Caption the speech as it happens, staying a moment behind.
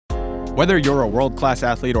Whether you're a world-class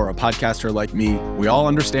athlete or a podcaster like me, we all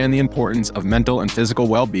understand the importance of mental and physical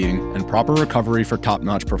well-being and proper recovery for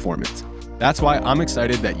top-notch performance. That's why I'm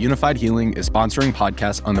excited that Unified Healing is sponsoring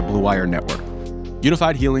podcasts on the Blue Wire Network.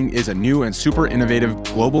 Unified Healing is a new and super innovative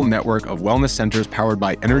global network of wellness centers powered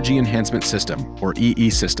by Energy Enhancement System, or EE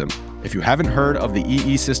System. If you haven't heard of the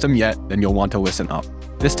EE System yet, then you'll want to listen up.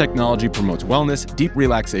 This technology promotes wellness, deep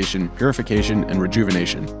relaxation, purification, and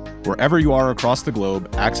rejuvenation. Wherever you are across the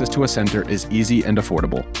globe, access to a center is easy and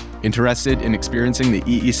affordable. Interested in experiencing the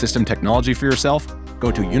EE System technology for yourself?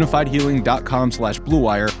 Go to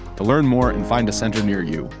unifiedhealing.com/bluewire to learn more and find a center near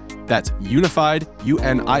you. That's unified,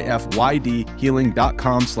 UNIFYD,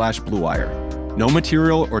 healing.com/bluewire. No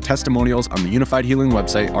material or testimonials on the Unified Healing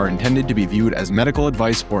website are intended to be viewed as medical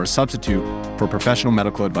advice or a substitute for professional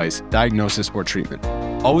medical advice, diagnosis, or treatment.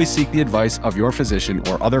 Always seek the advice of your physician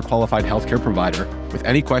or other qualified healthcare provider with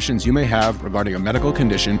any questions you may have regarding a medical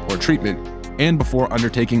condition or treatment and before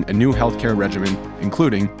undertaking a new healthcare regimen,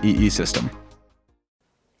 including EE System.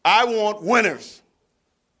 I want winners.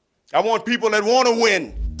 I want people that want to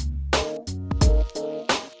win.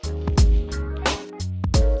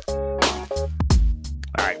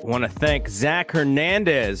 All right, I want to thank Zach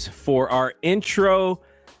Hernandez for our intro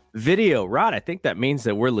video. Rod, I think that means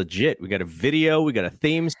that we're legit. We got a video, we got a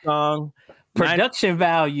theme song. Production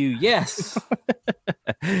value, yes.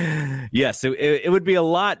 Yes, it would be a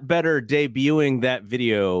lot better debuting that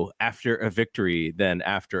video after a victory than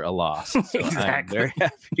after a loss. So Exactly. I'm very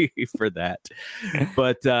happy for that.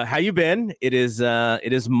 But how you been? It is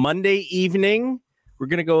Monday evening. We're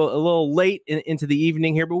gonna go a little late into the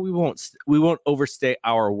evening here, but we won't overstay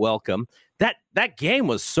our welcome. That game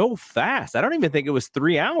was so fast. I don't even think it was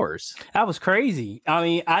 3 hours. That was crazy. I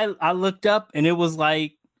mean, I looked up and it was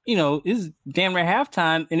like, it's damn near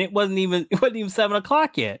halftime, and it wasn't even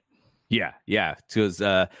 7:00 yet. Yeah. It was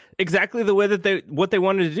exactly the way that what they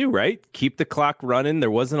wanted to do, right? Keep the clock running. There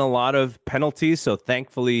wasn't a lot of penalties, so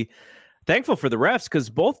thankful for the refs, because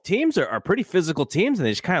both teams are pretty physical teams, and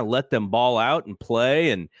they just kind of let them ball out and play.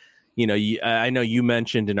 And I know you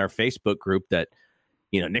mentioned in our Facebook group that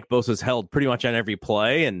Nick Bosa's held pretty much on every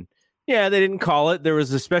play, and yeah, they didn't call it. There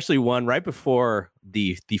was especially one right before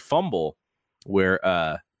the fumble where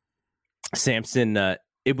Samson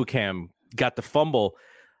Ibukam got the fumble.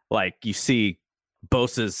 Like, you see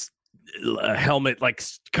Bosa's helmet like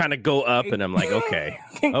kind of go up, and I'm like, okay,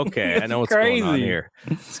 I know what's crazy. going on here,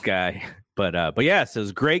 this guy. But yes, it was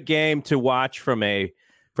a great game to watch from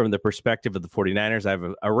the perspective of the 49ers. I have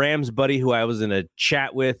a Rams buddy who I was in a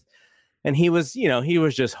chat with, and he was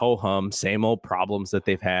just ho-hum, same old problems that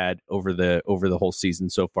they've had over the whole season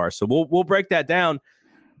so far. So we'll break that down.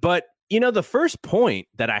 But the first point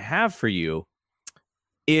that I have for you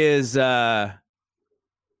is our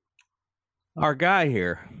guy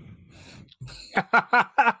here.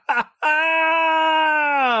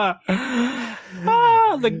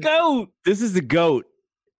 The GOAT. This is the GOAT.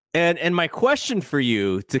 And my question for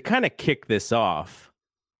you to kind of kick this off,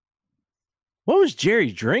 what was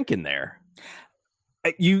Jerry drinking there?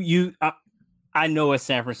 I know it's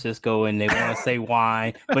San Francisco and they want to say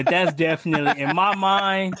wine, but that's definitely, in my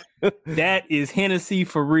mind, that is Hennessy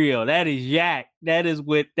for real. That is Yak. That is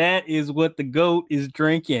what the GOAT is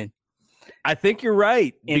drinking. I think you're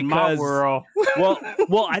right. In my world. well,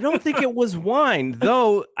 I don't think it was wine,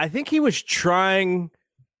 though. I think he was trying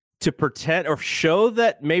to pretend or show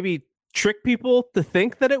that, maybe trick people to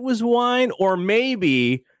think that it was wine, or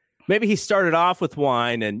maybe he started off with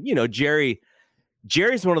wine, and Jerry's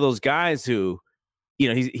one of those guys who,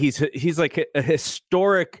 he's like a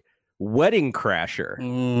historic wedding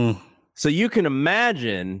crasher. So you can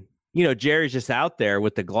imagine, Jerry's just out there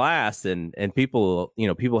with the glass, and people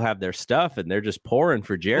have their stuff, and they're just pouring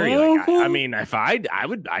for Jerry. Like, I mean, if I'd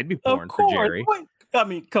be pouring for Jerry. I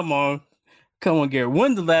mean, come on, Gary.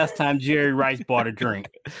 When's the last time Jerry Rice bought a drink?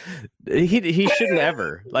 He shouldn't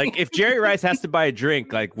ever. Like, if Jerry Rice has to buy a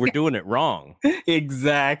drink, like, we're doing it wrong.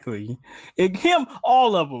 Exactly.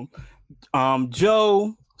 All of them.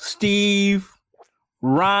 Joe, Steve,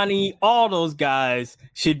 Ronnie, all those guys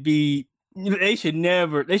should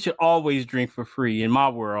always drink for free in my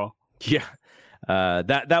world. Yeah.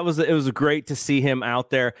 It was great to see him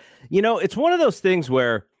out there. It's one of those things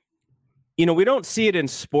where, we don't see it in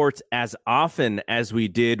sports as often as we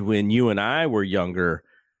did when you and I were younger,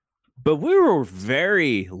 but we were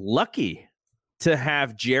very lucky to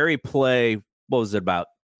have Jerry play, what was it, about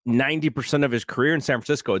 90% of his career in San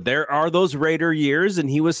Francisco. There are those Raider years, and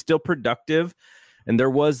he was still productive. And there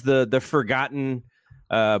was the forgotten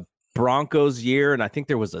Broncos year, and I think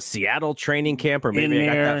there was a Seattle training camp, or maybe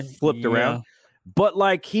I got that flipped around. But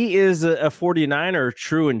like he is a 49er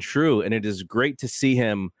true and true. And it is great to see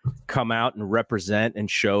him come out and represent and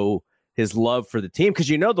show his love for the team. Because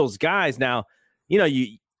those guys now,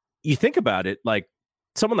 you think about it, like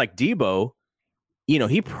someone like Debo,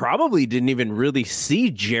 he probably didn't even really see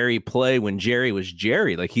Jerry play when Jerry was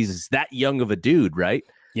Jerry. Like he's that young of a dude, right?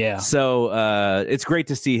 Yeah. So it's great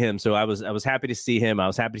to see him. So I was happy to see him. I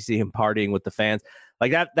was happy to see him partying with the fans.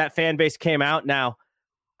 Like that fan base came out. Now,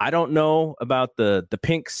 I don't know about the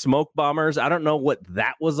pink smoke bombers. I don't know what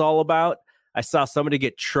that was all about. I saw somebody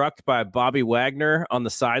get trucked by Bobby Wagner on the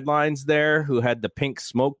sidelines there who had the pink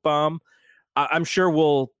smoke bomb. I'm sure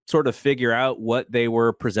we'll sort of figure out what they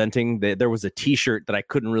were presenting. There was a T-shirt that I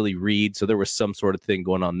couldn't really read, so there was some sort of thing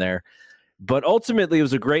going on there. But ultimately, it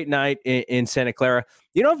was a great night in Santa Clara.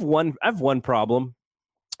 I have one problem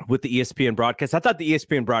with the ESPN broadcast. I thought the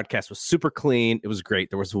ESPN broadcast was super clean. It was great.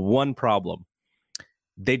 There was one problem.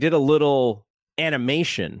 They did a little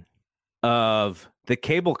animation of the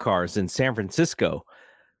cable cars in San Francisco.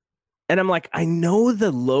 And I'm like, I know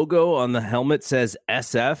the logo on the helmet says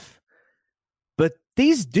SF, but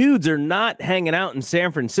these dudes are not hanging out in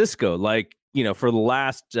San Francisco. Like, for the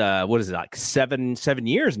last, like 7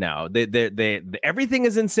 years now, they everything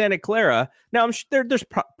is in Santa Clara. Now, I'm sure there's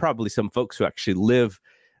probably some folks who actually live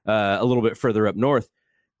a little bit further up north.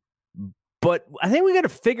 But I think we got to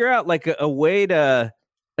figure out like a way to,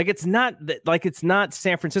 like, it's not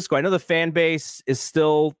San Francisco. I know the fan base is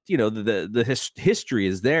still, the history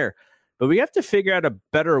is there, but we have to figure out a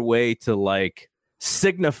better way to like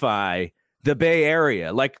signify the Bay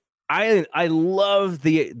Area. Like I love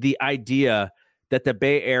the idea that the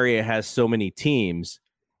Bay Area has so many teams,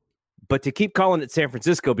 but to keep calling it San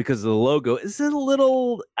Francisco because of the logo is a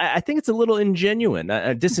little, I think it's a little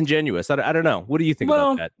disingenuous. I don't know. What do you think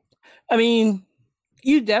about that? I mean,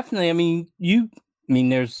 you definitely, you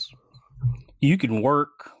can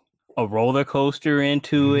work a roller coaster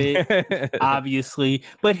into it, obviously.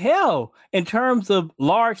 But hell, in terms of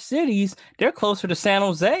large cities, they're closer to San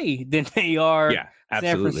Jose than they are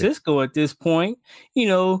San Francisco at this point.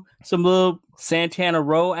 Some little Santana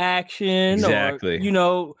Row action. Exactly.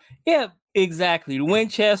 Exactly. The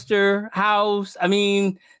Winchester House. I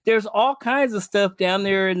mean, there's all kinds of stuff down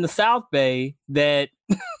there in the South Bay that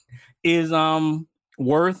is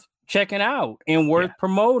worth checking out and worth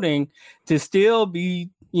promoting. To still be,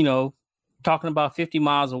 talking about 50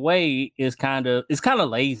 miles away is kind of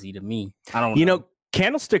lazy to me. I don't know.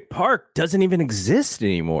 Candlestick Park doesn't even exist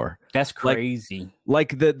anymore. That's crazy.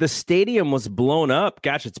 Like the stadium was blown up.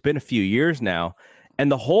 Gosh, it's been a few years now. And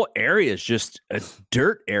the whole area is just a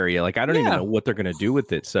dirt area. Like, I don't even know what they're going to do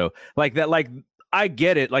with it. So like that, like, I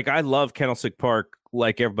get it. Like, I love Candlestick Park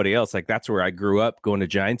like everybody else. Like, that's where I grew up going to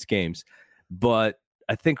Giants games. But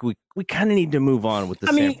I think we kind of need to move on with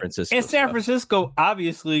San Francisco. And San Francisco,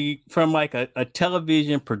 obviously, from like a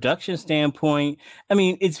television production standpoint,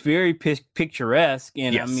 it's very picturesque,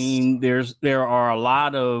 and yes. There are a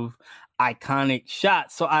lot of iconic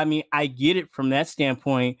shots. So I get it from that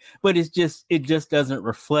standpoint, but it just doesn't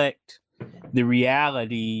reflect the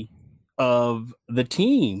reality of the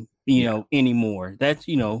team, anymore. That's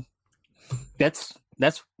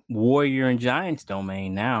Warrior and Giants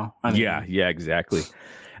domain now. Yeah, exactly.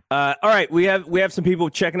 All right, we have some people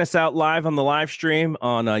checking us out live on the live stream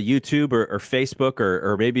on YouTube or Facebook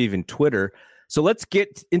or maybe even Twitter. So let's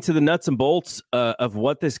get into the nuts and bolts of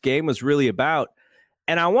what this game was really about.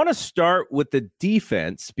 And I want to start with the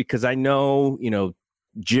defense because I know,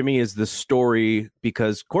 Jimmy is the story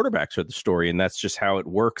because quarterbacks are the story, and that's just how it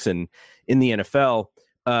works in the NFL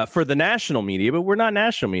for the national media. But we're not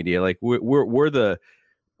national media. Like we're the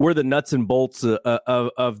nuts and bolts of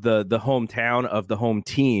the hometown of the home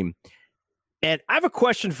team. And I have a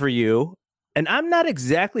question for you, and I'm not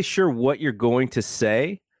exactly sure what you're going to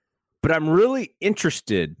say, but I'm really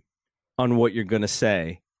interested on what you're going to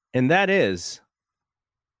say. And that is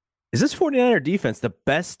this 49er defense the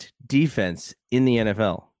best defense in the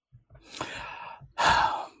NFL?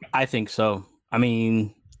 I think so. I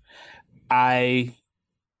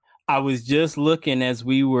was just looking as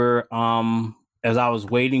we were as I was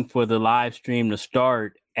waiting for the live stream to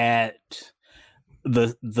start at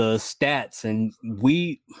the stats, and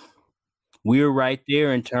we're right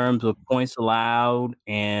there in terms of points allowed,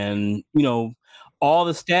 and all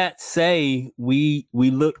the stats say we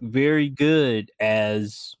look very good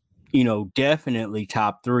as definitely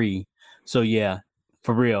top 3. So yeah,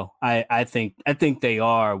 for real, I think they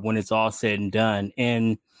are when it's all said and done.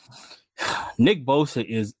 And Nick Bosa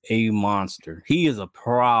is a monster. He is a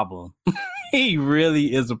problem. He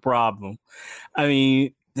really is a problem.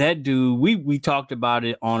 That dude, we talked about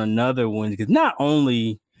it on another one, because not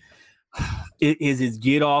only Is his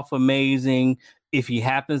get off amazing? If he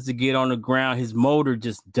happens to get on the ground, his motor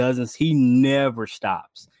just doesn't. He never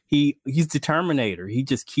stops. He's the Terminator. He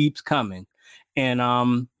just keeps coming,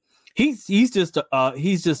 and he's just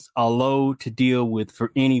a load to deal with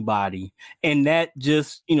for anybody. And that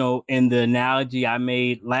just, you know, in the analogy I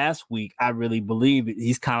made last week, I really believe it.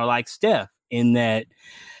 He's kind of like Steph in that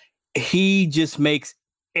he just makes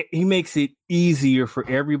it easier for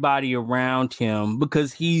everybody around him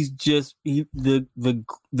because he's just the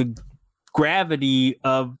gravity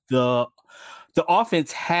of the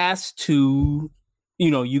offense has to, you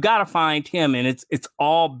know, you got to find him, and it's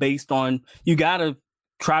all based on you got to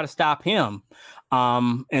try to stop him,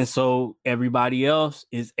 and so everybody else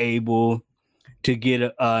is able to get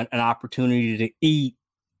an opportunity to eat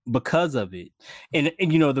because of it. And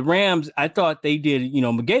you know, the Rams, I thought they did, you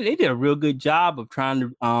know, they did a real good job of trying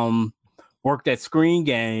to work that screen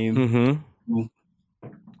game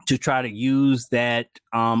to try to use that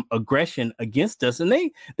aggression against us. And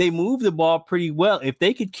they moved the ball pretty well. If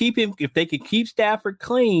they could keep Stafford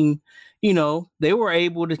clean, you know, they were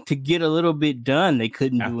able to get a little bit done. They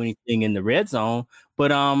couldn't do anything in the red zone.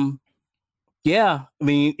 But yeah, I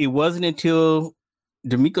mean, it wasn't until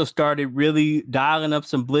DeMeco started really dialing up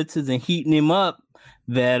some blitzes and heating him up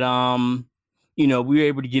that you know, we were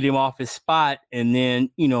able to get him off his spot and then,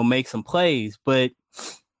 you know, make some plays. But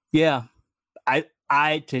yeah,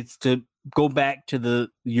 to go back to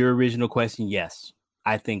your original question, yes,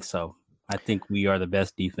 I think so. I think we are the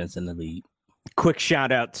best defense in the league. Quick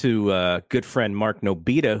shout out to good friend Mark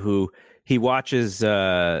Nobita, who he watches.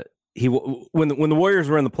 When the Warriors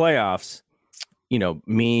were in the playoffs, you know,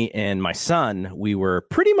 me and my son, we were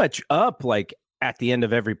pretty much up like at the end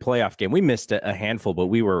of every playoff game. We missed a handful, but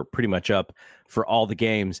we were pretty much up for all the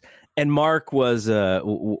games. And Mark was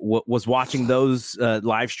watching those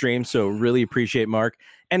live streams, so really appreciate Mark.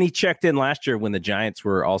 And he checked in last year when the Giants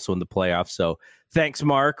were also in the playoffs. So thanks,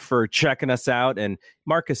 Mark, for checking us out. And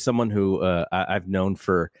Mark is someone who I've known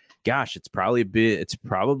for, gosh, it's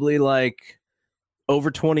probably like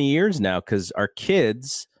over 20 years now, because our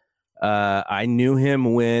kids, I knew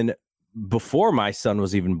him before my son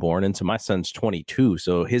was even born, and so my son's 22.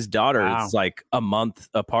 So his daughter is like a month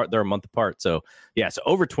apart. They're a month apart. So yeah, so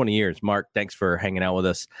over 20 years. Mark, thanks for hanging out with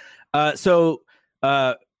us.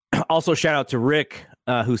 Also shout out to Rick,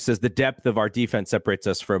 who says the depth of our defense separates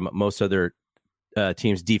us from most other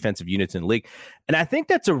teams' defensive units in the league. And I think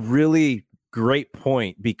that's a really great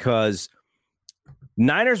point, because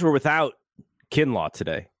Niners were without Kinlaw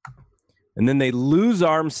today, and then they lose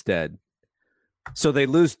Armstead. So they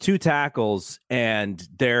lose 2 tackles, and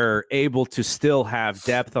they're able to still have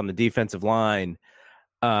depth on the defensive line.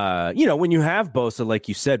 You know, when you have Bosa, like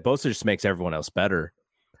you said, Bosa just makes everyone else better.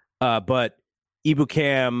 But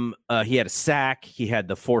Ibukam, he had a sack. He had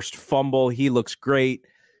the forced fumble. He looks great.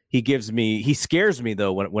 He scares me,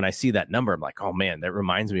 though, when I see that number. I'm like, oh, man, that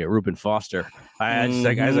reminds me of Reuben Foster. I was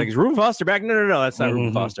like, is Reuben Foster back? No, that's not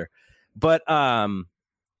Reuben Foster. But,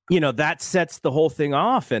 you know, that sets the whole thing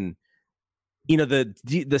off. And, you know,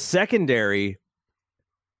 the secondary,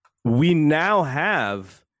 we now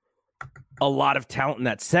have a lot of talent in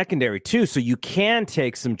that secondary too. So you can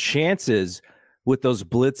take some chances with those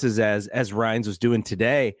blitzes as Ryans was doing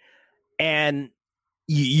today. And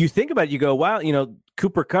you think about it, you go, wow, you know,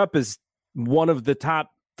 Cooper Kupp is one of the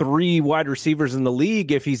top 3 wide receivers in the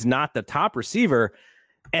league, if he's not the top receiver.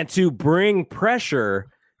 And to bring pressure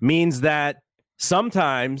means that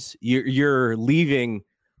sometimes you're leaving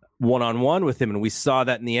one-on-one with him, and we saw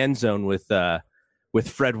that in the end zone with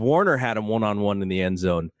Fred Warner had him one-on-one in the end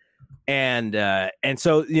zone, and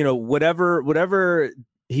so, you know, whatever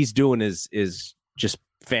he's doing is just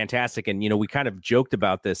fantastic. And, you know, we kind of joked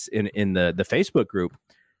about this in the Facebook group,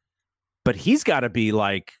 but he's got to be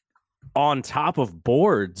like on top of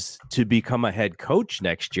boards to become a head coach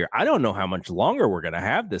next year. I don't know how much longer we're going to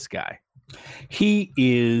have this guy. He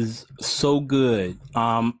is so good.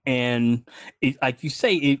 And like you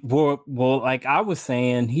say, like I was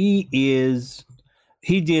saying, he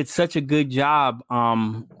did such a good job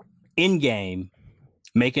in game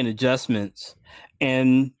making adjustments.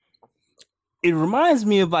 And it reminds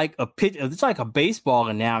me of like it's like a baseball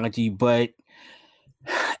analogy, but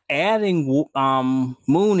adding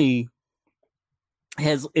Mooney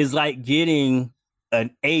is like getting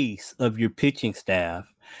an ace of your pitching staff.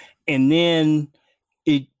 And then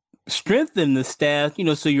it strengthened the staff, you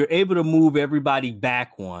know, so you're able to move everybody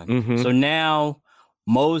back one. Mm-hmm. So now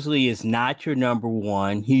Mosley is not your number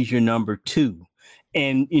 1. He's your number 2.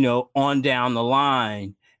 And, you know, on down the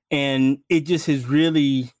line. And it just has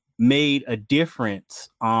really made a difference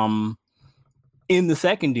in the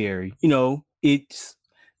secondary. You know, it's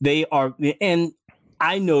they are, and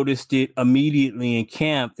I noticed it immediately in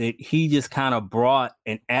camp that he just kind of brought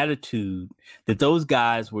an attitude that those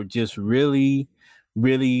guys were just really,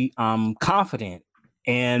 really confident,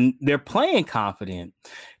 and they're playing confident,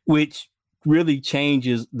 which really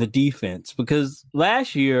changes the defense, because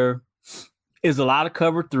last year is a lot of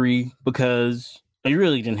cover 3 because you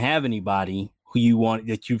really didn't have anybody who you wanted,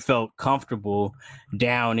 that you felt comfortable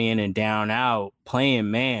down in and down out playing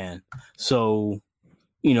man. So,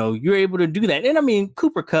 you're able to do that. And I mean,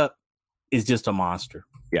 Cooper Kupp is just a monster.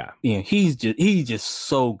 Yeah. He's just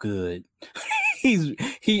so good.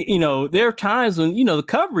 There are times when, the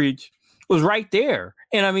coverage was right there.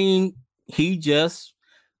 And I mean, he just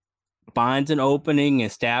finds an opening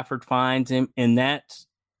and Stafford finds him. And that's,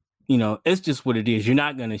 it's just what it is. You're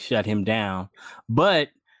not going to shut him down. But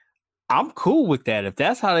I'm cool with that. If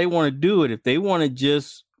that's how they want to do it, if they want to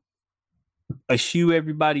just eschew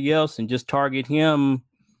everybody else and just target him,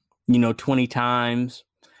 20 times,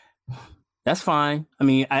 that's fine. I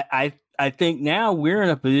mean, I think now we're in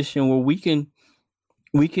a position where we can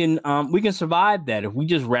survive that if we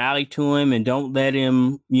just rally to him and don't let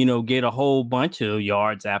him, get a whole bunch of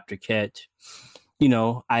yards after catch.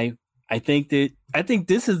 I think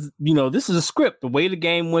this is a script. The way the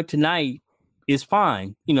game went tonight is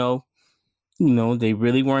fine. They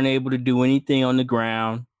really weren't able to do anything on the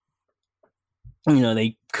ground.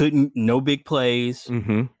 They couldn't, no big plays.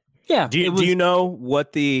 Mm-hmm. Yeah. Do you know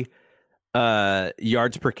what the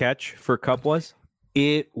yards per catch for Kupp was?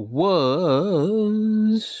 It was,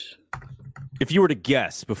 if you were to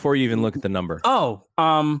guess before you even look at the number. I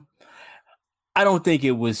don't think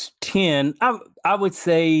it was 10. I would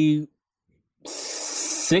say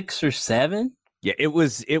 6 or 7. Yeah, it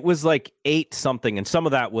was like 8 something, and some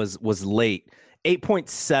of that was late.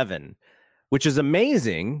 8.7, which is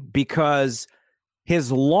amazing because his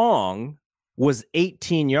long was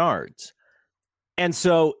 18 yards. And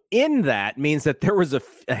so in that means that there was a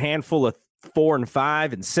handful of 4 and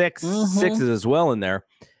 5 and 6, Mm-hmm. 6s as well in there.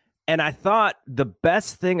 And I thought the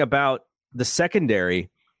best thing about the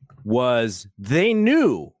secondary was they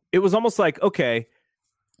knew. It was almost like, okay,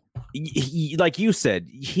 like you said,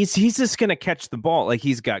 he's just going to catch the ball. Like,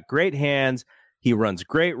 he's got great hands. He runs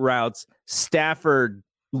great routes. Stafford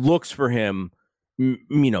looks for him,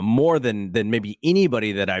 more than maybe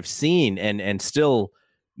anybody that I've seen, and still,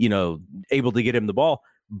 able to get him the ball.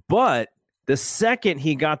 But the second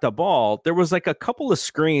he got the ball, there was like a couple of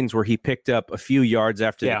screens where he picked up a few yards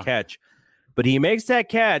after the catch, but he makes that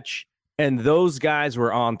catch, and those guys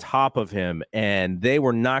were on top of him, and they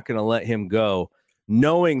were not going to let him go,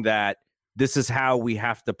 knowing that this is how we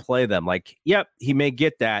have to play them. Like, yep, he may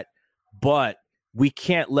get that, but we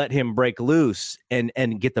can't let him break loose and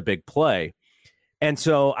get the big play. And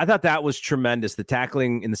so I thought that was tremendous. The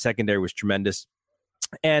tackling in the secondary was tremendous.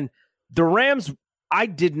 And the Rams, I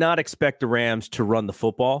did not expect the Rams to run the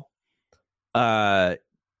football.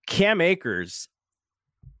 Cam Akers,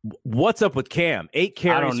 what's up with Cam? 8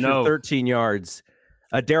 carries for 13 yards.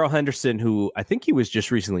 Darrell Henderson, who I think he was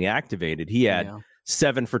just recently activated, he had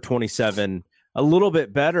 7 for 27, a little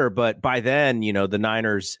bit better, but by then, the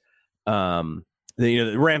Niners,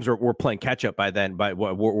 the Rams were playing catch up by then, by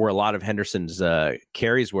where a lot of Henderson's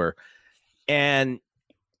carries were. And,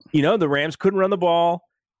 the Rams couldn't run the ball.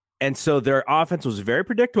 And so their offense was very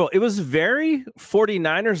predictable. It was very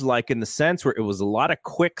 49ers-like in the sense where it was a lot of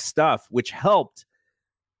quick stuff, which helped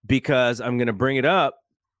because I'm going to bring it up.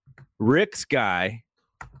 Rick's guy,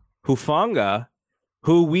 Hufanga,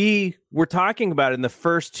 who we were talking about in the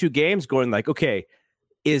first 2 games, going like, okay,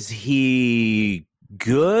 is he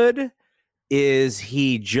good? Is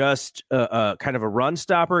he just kind of a run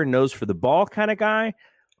stopper and nose for the ball kind of guy?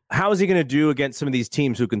 How is he going to do against some of these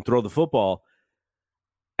teams who can throw the football?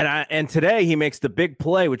 And today he makes the big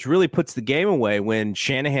play, which really puts the game away when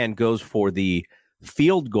Shanahan goes for the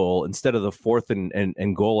field goal instead of the 4th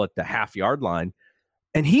and goal at the half-yard line.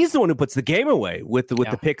 And he's the one who puts the game away with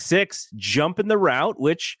the pick 6, jumping the route,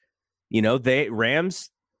 which, Rams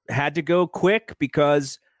had to go quick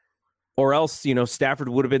because, or else, Stafford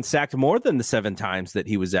would have been sacked more than the 7 times that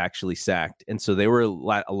he was actually sacked. And so they were a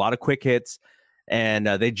lot of quick hits, and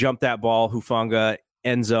they jumped that ball. Hufanga,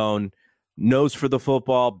 end zone, nose for the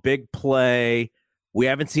football, big play. We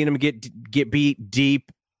haven't seen him get beat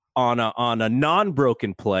deep on a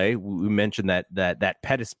non-broken play. We mentioned that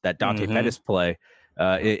Pettis, that Dante Pettis play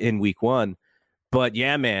in week 1. But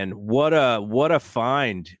yeah, man, what a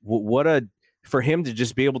find. For him to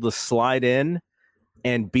just be able to slide in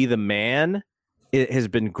and be the man, it has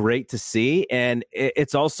been great to see. And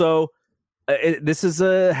it's also, this is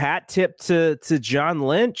a hat tip to John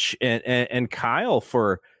Lynch and Kyle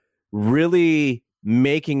for really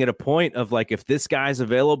making it a point of like, if this guy's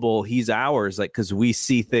available, he's ours. Like, because we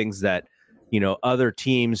see things that, other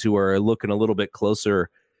teams who are looking a little bit closer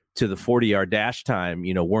to the 40-yard dash time,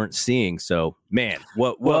 weren't seeing. So, man,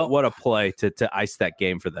 what a play to ice that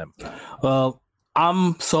game for them. Well,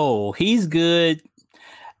 I'm sold. He's good.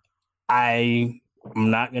 I'm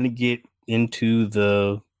not going to get into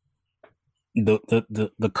the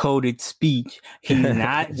coded speech. He's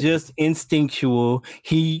not just instinctual.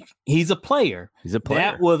 He's a player. He's a player.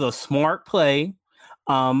 That was a smart play.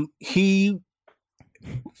 He,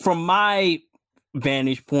 from my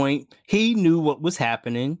vantage point, he knew what was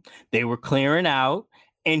happening. They were clearing out,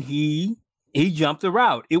 and he jumped the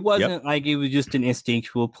route. It wasn't like it was just an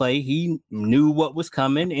instinctual play. He knew what was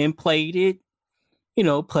coming and played it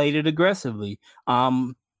aggressively. It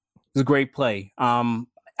was a great play.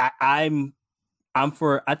 I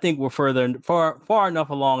think we're far enough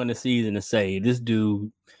along in the season to say this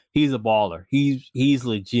dude, he's a baller. He's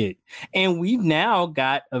legit. And we've now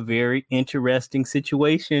got a very interesting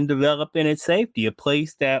situation developing at safety, a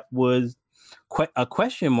place that was a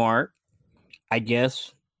question mark. I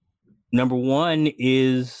guess number one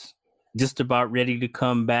is just about ready to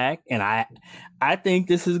come back. And I think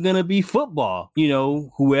this is going to be football.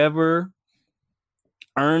 Whoever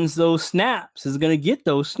earns those snaps is going to get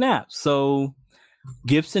those snaps. So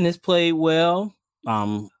Gibson has played well.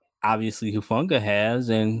 Obviously Hufanga has,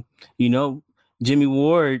 and Jimmy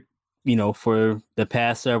Ward, for the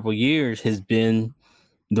past several years has been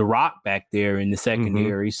the rock back there in the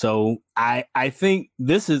secondary. Mm-hmm. So I think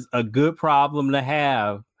this is a good problem to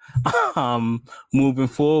have moving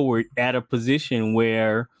forward at a position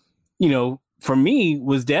where, for me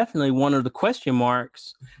was definitely one of the question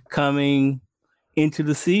marks coming into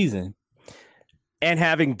the season. And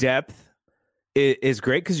having depth is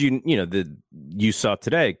great because you saw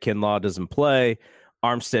today Kinlaw doesn't play,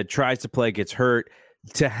 Armstead tries to play, gets hurt.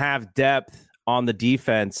 To have depth on the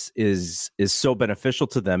defense is so beneficial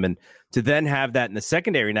to them, and to then have that in the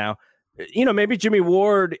secondary now, maybe Jimmy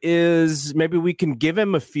Ward maybe we can give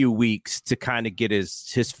him a few weeks to kind of get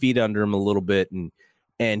his feet under him a little bit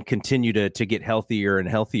and continue to get healthier and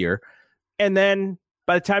healthier, and then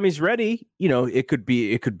by the time he's ready, it could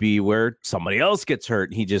be where somebody else gets hurt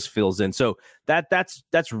and he just fills in. So that's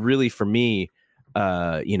really, for me,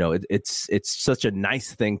 it's such a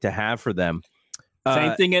nice thing to have for them.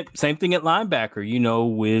 Same thing at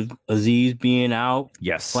linebacker, with Aziz being out.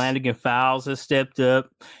 Yes. Flanagan Fowles has stepped up,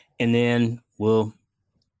 and then we'll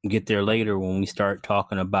get there later when we start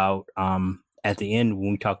talking about at the end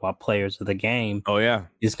when we talk about players of the game. Oh yeah,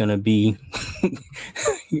 it's gonna be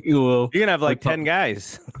you're gonna have like 10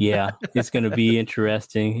 guys. Yeah, it's gonna be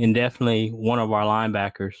interesting, and definitely one of our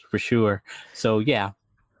linebackers for sure. So yeah.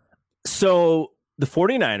 So the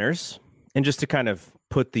 49ers, and just to kind of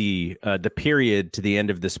put the period to the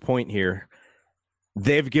end of this point here,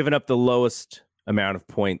 they've given up the lowest amount of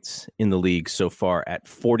points in the league so far at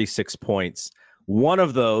 46 points. One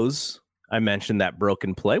of those, I mentioned that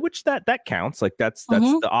broken play, which that counts. Like that's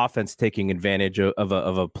the offense taking advantage of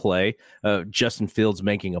a play. Justin Fields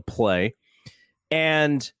making a play,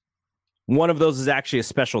 and one of those is actually a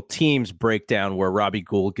special teams breakdown where Robbie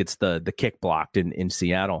Gould gets the kick blocked in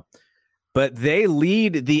Seattle. But they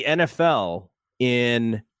lead the NFL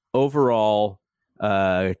in overall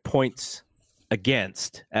points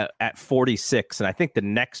against at 46, and I think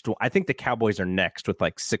the Cowboys are next with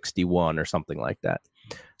like 61 or something like that.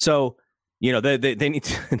 So they need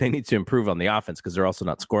to improve on the offense because they're also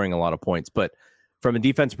not scoring a lot of points. But from a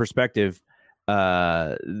defense perspective,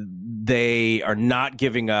 they are not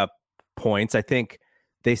giving up points. I think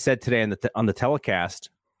they said today on the telecast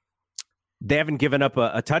they haven't given up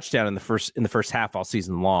a touchdown in the first half all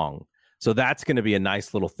season long. So that's going to be a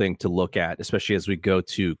nice little thing to look at, especially as we go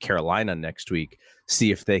to Carolina next week.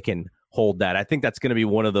 See if they can hold that. I think that's going to be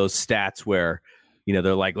one of those stats where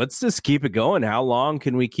they're like, let's just keep it going. How long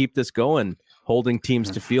can we keep this going? Holding teams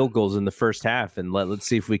to field goals in the first half, and let's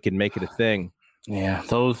see if we can make it a thing. Yeah,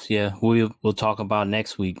 we'll talk about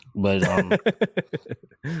next week. But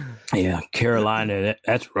yeah, Carolina,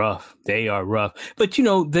 that's rough. They are rough. But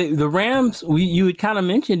the Rams, you had kind of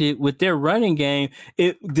mentioned it with their running game.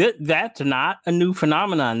 That's not a new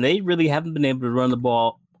phenomenon. They really haven't been able to run the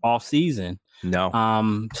ball all season. No.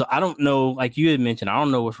 So I don't know, like you had mentioned, I don't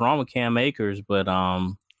know what's wrong with Cam Akers, but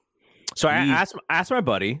so I asked my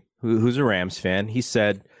buddy who's a Rams fan. He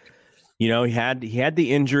said, he had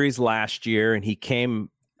the injuries last year, and he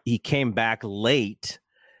came back late,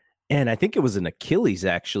 and I think it was an Achilles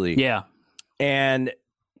actually. Yeah. And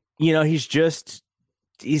he's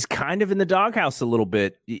kind of in the doghouse a little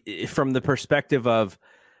bit from the perspective of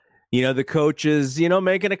the coach is,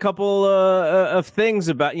 making a couple of things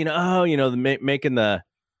about, making the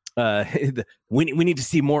we need to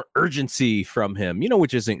see more urgency from him,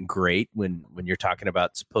 which isn't great when you're talking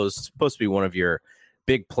about supposed to be one of your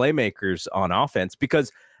big playmakers on offense.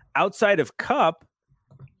 Because outside of Kupp,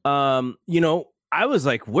 I was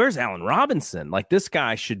like, where's Allen Robinson? Like, this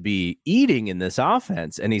guy should be eating in this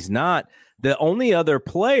offense, and he's not. The only other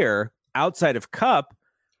player outside of Kupp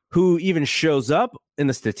who even shows up in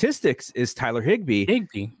the statistics is Tyler Higbee.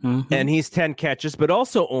 Mm-hmm. And he's 10 catches, but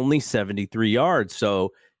also only 73 yards.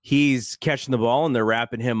 So he's catching the ball and they're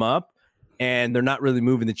wrapping him up, and they're not really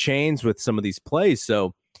moving the chains with some of these plays.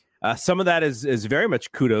 So some of that is very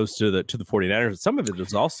much kudos to the 49ers. Some of it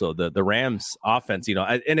is also the Rams offense,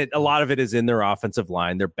 and a lot of it is in their offensive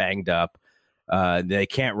line. They're banged up. They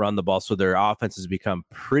can't run the ball. So their offense has become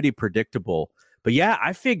pretty predictable. But yeah,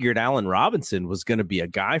 I figured Allen Robinson was going to be a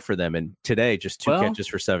guy for them. And today, just 2 catches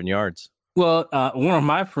for 7 yards. Well, one of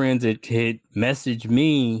my friends had messaged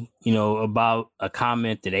me, about a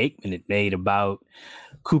comment that Aikman had made about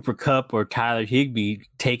Cooper Kupp or Tyler Higbee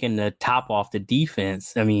taking the top off the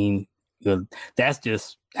defense. I mean, that's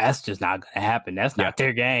just not going to happen. That's not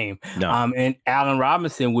their game. No. And Allen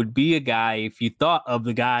Robinson would be a guy, if you thought of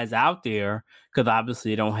the guys out there, because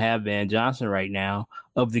obviously they don't have Van Johnson right now,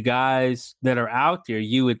 of the guys that are out there,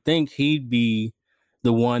 you would think he'd be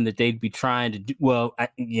the one that they'd be trying to do. Well,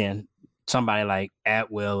 again, somebody like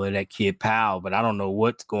Atwell or that kid Powell, but I don't know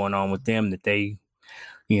what's going on with them that they,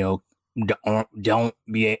 they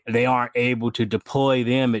aren't able to deploy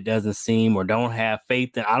them. It doesn't seem, or don't have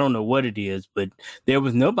faith in. I don't know what it is, but there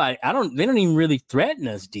was nobody. They don't even really threaten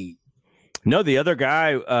us deep. No, the other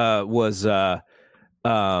guy was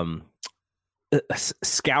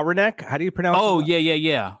Skowronek. How do you pronounce it? Oh,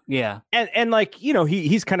 yeah. And like,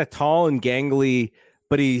 he's kind of tall and gangly,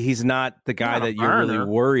 but he's not the guy that you're really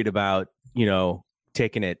worried about,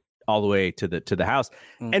 taking it all the way to the house.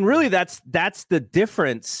 Mm-hmm. And really that's the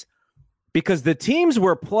difference, because the teams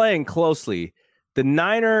were playing closely. The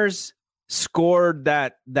Niners scored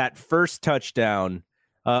that first touchdown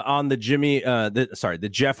on the the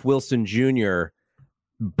Jeff Wilson Jr.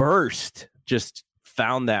 burst, just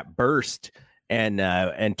found that burst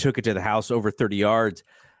and took it to the house over 30 yards.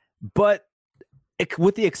 But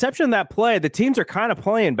with the exception of that play, the teams are kind of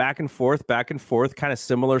playing back and forth, kind of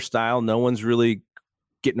similar style. No one's really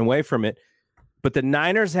getting away from it. But the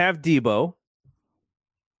Niners have Debo,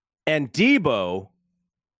 and Debo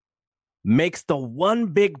makes the one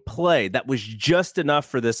big play that was just enough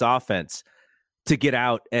for this offense to get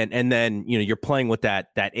out. And then, you're playing with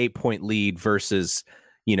that 8-point lead versus,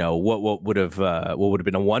 what would have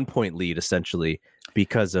been a 1-point lead essentially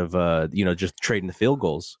because of, just trading the field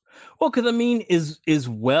goals. Well, because as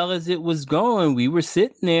well as it was going, we were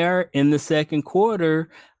sitting there in the second quarter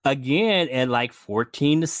again at like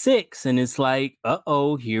 14-6, and it's like,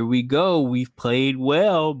 here we go. We've played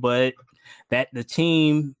well, but that the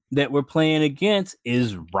team that we're playing against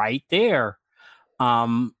is right there.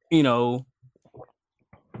 I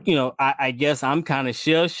guess I'm kind of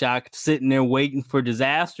shell shocked sitting there waiting for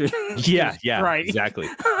disaster. Yeah, right. Exactly.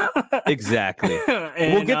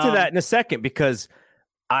 And, we'll get to that in a second, because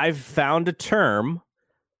I've found a term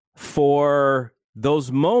for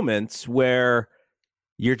those moments where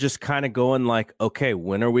you're just kind of going like, okay,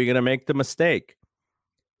 when are we going to make the mistake?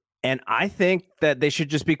 And I think that they should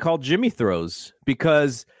just be called Jimmy throws,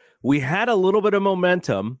 because we had a little bit of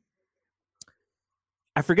momentum.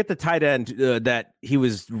 I forget the tight end that he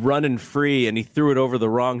was running free and he threw it over the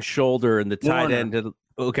wrong shoulder, and the tight end.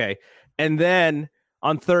 Okay. And then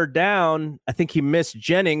on third down, I think he missed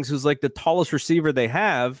Jennings, who's like the tallest receiver they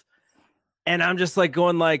have. And I'm just like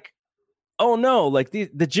going like, oh no, like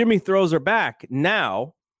the Jimmy throws are back.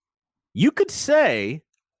 Now, you could say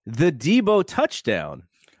the Debo touchdown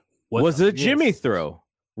was a Jimmy throw,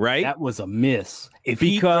 right? That was a miss. If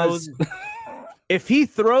he throws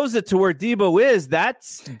it to where Debo is,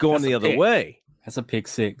 that's going the other way. That's a pick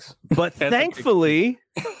six. But thankfully,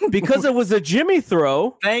 because it was a Jimmy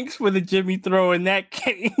throw. Thanks for the Jimmy throw in that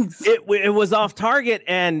case. It was off target,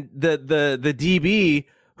 and the DB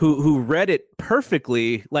who read it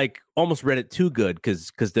perfectly, like almost read it too good,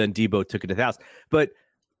 because then Debo took it to the house. But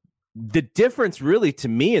the difference really to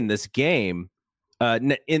me in this game,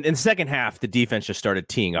 in the second half, the defense just started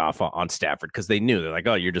teeing off on Stafford, because they knew, they're like,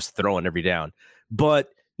 oh, you're just throwing every down. But,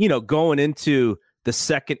 going into the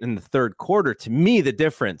second and the third quarter, to me, the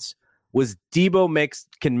difference was Debo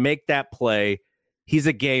can make that play. He's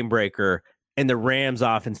a game breaker, and the Rams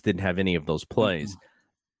offense didn't have any of those plays. Mm-hmm.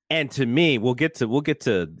 And to me, we'll get to the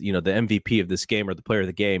MVP of this game, or the player of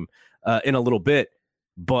the game, in a little bit.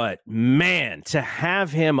 But man, to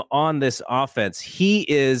have him on this offense, he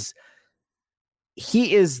is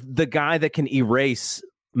the guy that can erase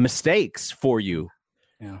mistakes for you.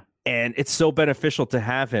 Yeah. And it's so beneficial to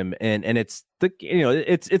have him. And it's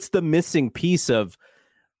it's the missing piece of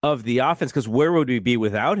the offense, because where would we be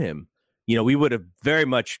without him? We would have very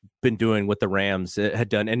much been doing what the Rams had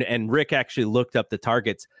done. And Rick actually looked up the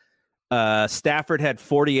targets. Stafford had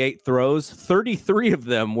 48 throws. 33 of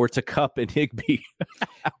them were to Kupp and Higbee.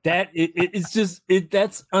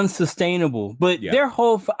 That's unsustainable. But their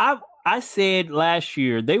whole, I said last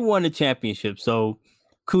year they won the championship, so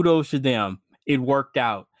kudos to them. It worked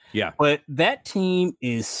out. Yeah. But that team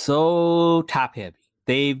is so top heavy.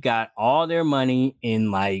 They've got all their money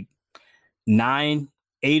in like 8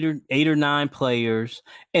 or 9 players,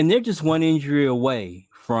 and they're just one injury away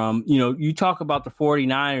from, you talk about the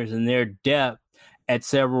 49ers and their depth at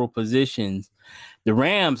several positions. The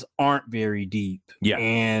Rams aren't very deep. Yeah.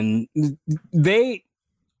 And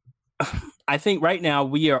I think right now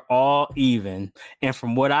we are all even. And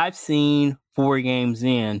from what I've seen 4 games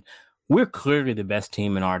in, we're clearly the best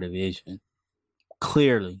team in our division.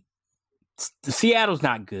 Clearly. Seattle's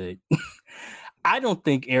not good. I don't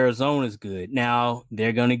think Arizona's good. Now,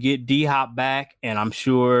 they're going to get D-Hop back, and I'm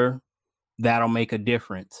sure that'll make a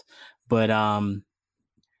difference. But,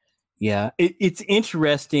 it's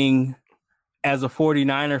interesting as a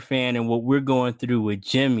 49er fan and what we're going through with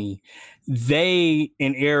Jimmy. They,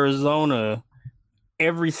 in Arizona,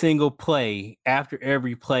 every single play, after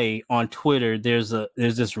every play on Twitter, there's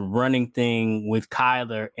this running thing with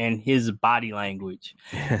Kyler and his body language.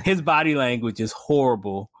 His body language is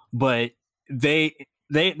horrible, but they're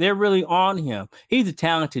really on him. He's a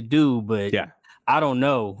talented dude, but I don't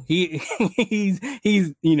know. He's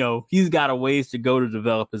got a ways to go to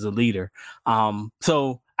develop as a leader.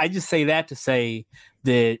 So I just say that to say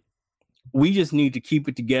that we just need to keep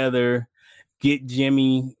it together, get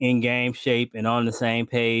Jimmy in game shape and on the same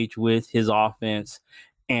page with his offense.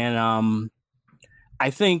 And I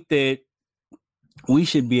think that we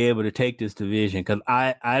should be able to take this division, because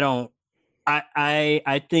I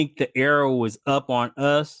think the arrow was up on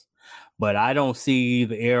us, but I don't see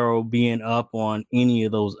the arrow being up on any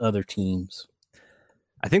of those other teams.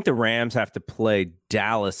 I think the Rams have to play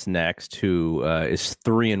Dallas next, who is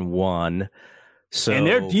 3-1. And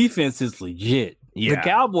their defense is legit. Yeah. The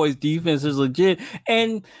Cowboys' defense is legit.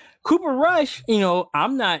 And Cooper Rush,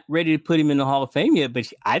 I'm not ready to put him in the Hall of Fame yet, but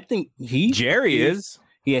I think Jerry is.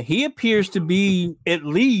 Yeah, he appears to be at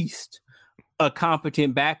least a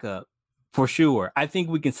competent backup. For sure. I think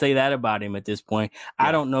we can say that about him at this point. Yeah.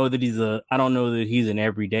 I don't know that he's an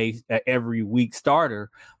every week starter,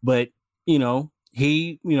 but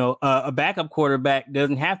a backup quarterback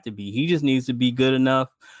doesn't have to be. He just needs to be good enough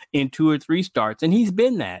in 2 or 3 starts. And he's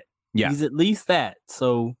been that. Yeah. He's at least that.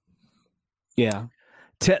 So yeah.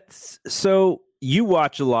 So you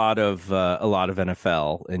watch a lot of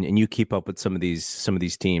NFL and you keep up with some of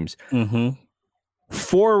these teams. Mm-hmm.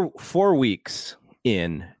 4 weeks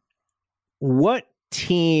in, what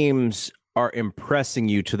teams are impressing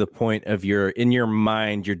you to the point of in your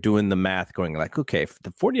mind, you're doing the math going like, okay, if the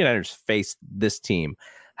 49ers face this team,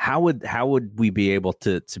 how would we be able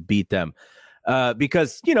to beat them?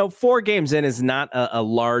 Because, 4 games in is not a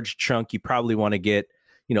large chunk. You probably want to get,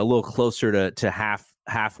 a little closer to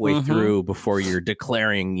halfway through before you're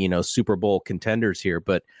declaring, Super Bowl contenders here.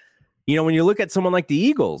 But, when you look at someone like the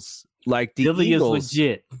Eagles, Philly is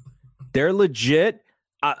legit. They're legit.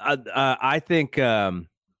 I think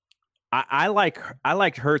I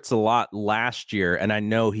liked Hurts a lot last year, and I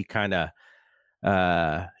know he kind of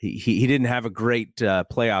he didn't have a great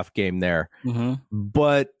playoff game there. Mm-hmm.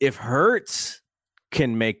 But if Hurts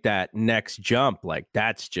can make that next jump,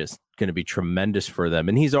 that's just going to be tremendous for them.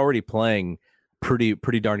 And he's already playing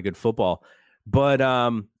pretty darn good football. But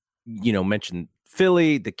mentioned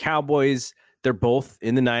Philly, the Cowboys, they're both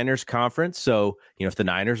in the Niners conference. So if the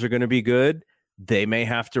Niners are going to be good, they may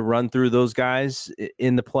have to run through those guys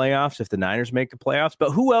in the playoffs if the Niners make the playoffs. But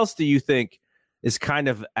who else do you think is kind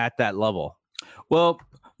of at that level? Well,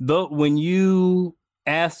 when you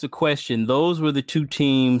asked the question, those were the 2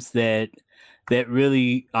 teams that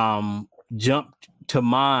really jumped to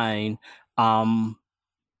mind. The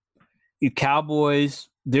Cowboys,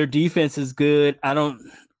 their defense is good.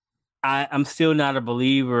 I'm still not a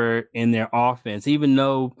believer in their offense, even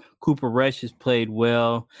though Cooper Rush has played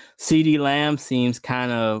well. CeeDee Lamb seems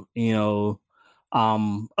kind of,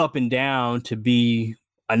 up and down to be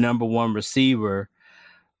a number 1 receiver.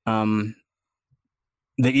 The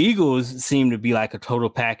Eagles seem to be like a total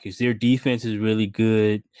package. Their defense is really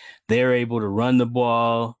good. They're able to run the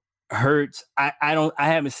ball. Hurts, I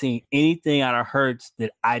haven't seen anything out of Hurts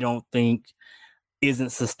that I don't think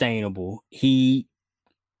isn't sustainable. He's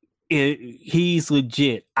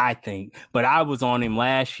legit, I think. But I was on him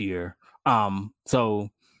last year. So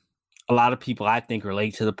a lot of people I think are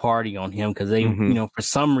late to the party on him because they, for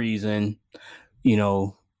some reason,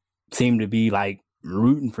 seem to be like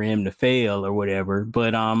rooting for him to fail or whatever.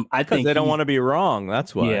 But I think they don't want to be wrong.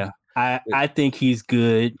 That's why. Yeah. I think he's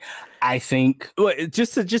good. I think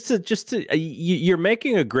you're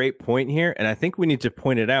making a great point here, and I think we need to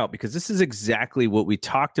point it out because this is exactly what we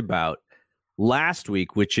talked about last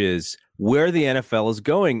week, which is where the NFL is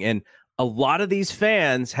going. And a lot of these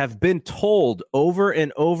fans have been told over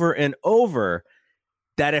and over and over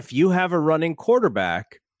that if you have a running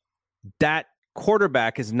quarterback, that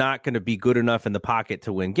quarterback is not going to be good enough in the pocket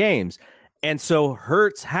to win games. And so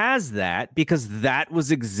Hurts has that because that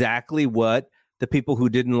was exactly what the people who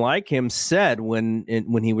didn't like him said when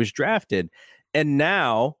he was drafted. And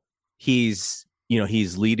now he's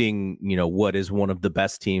leading, what is one of the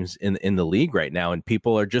best teams in the league right now. And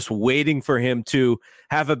people are just waiting for him to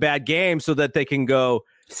have a bad game so that they can go,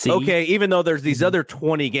 okay, even though there's these other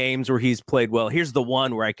 20 games where he's played well, here's the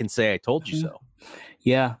one where I can say I told you so.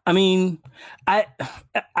 Yeah. I mean, I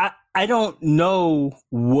don't know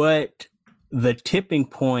what the tipping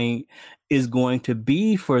point is going to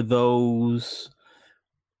be for those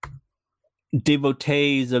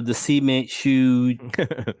devotees of the cement shoe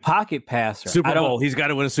pocket passer. Super Bowl. He's got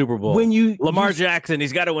to win a Super Bowl. Lamar Jackson,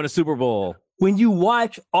 he's got to win a Super Bowl. When you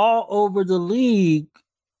watch all over the league,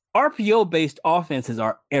 RPO based offenses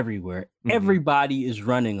are everywhere. Mm-hmm. Everybody is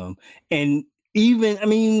running them. And even, I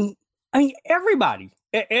mean, everybody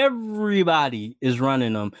is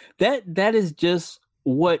running them. That is just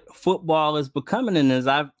what football is becoming. And as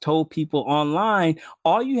I've told people online,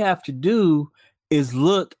 all you have to do is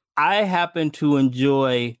look. I happen to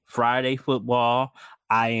enjoy Friday football.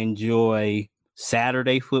 I enjoy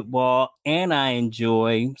Saturday football, and I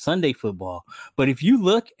enjoy Sunday football. But if you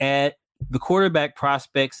look at the quarterback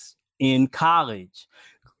prospects in college,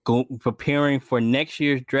 preparing for next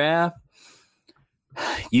year's draft,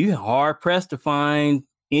 you're hard pressed to find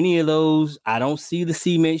any of those. I don't see the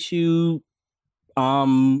cement shoe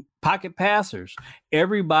pocket passers.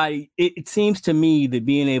 Everybody, it seems to me that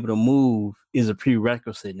being able to move is a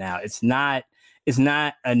prerequisite now. It's not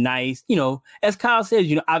a nice, as Kyle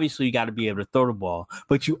says, obviously you got to be able to throw the ball,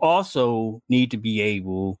 but you also need to be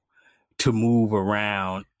able to move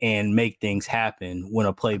around and make things happen when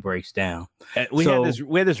a play breaks down. We had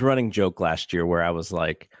this running joke last year where I was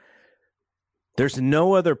like, there's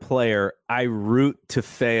no other player I root to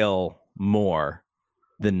fail more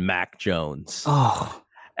than Mac Jones. Oh,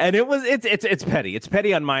 and it's petty. It's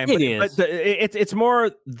petty on my end. But it's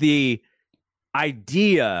more the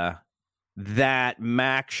idea that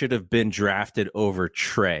Mac should have been drafted over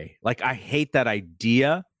Trey. Like, I hate that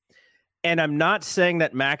idea. And I'm not saying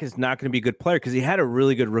that Mac is not going to be a good player because he had a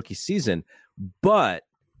really good rookie season. But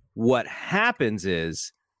what happens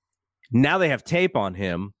is now they have tape on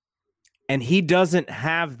him and he doesn't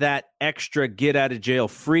have that extra get out of jail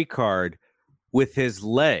free card with his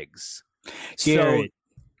legs.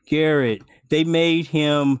 Garrett, they made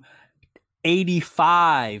him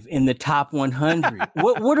 85 in the top 100.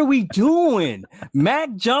 What are we doing?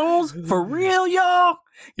 Mac Jones for real, y'all?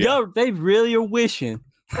 Yeah. Yo, they really are wishing.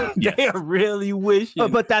 They are really wishing.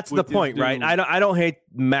 But that's the point, right? I don't hate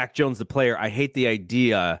Mac Jones the player. I hate the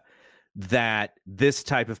idea that this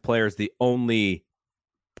type of player is the only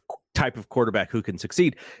type of quarterback who can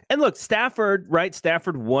succeed. And look, Stafford, right?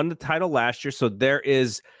 Stafford won the title last year, so there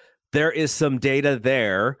is some data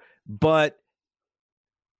there. But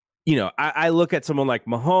I look at someone like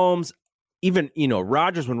Mahomes, even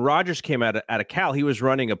Rodgers. When Rodgers came out of Cal, he was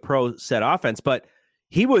running a pro set offense, but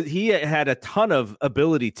he had a ton of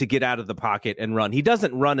ability to get out of the pocket and run. He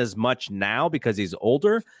doesn't run as much now because he's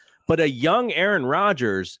older, but a young Aaron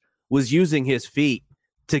Rodgers was using his feet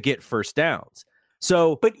to get first downs.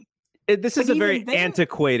 So, this is a very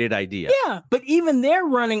antiquated idea. Yeah, but even they're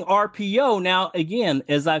running RPO now. Again,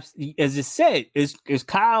 as it said, as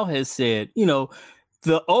Kyle has said,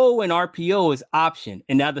 the O in RPO is option,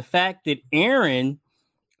 and now the fact that Aaron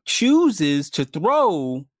chooses to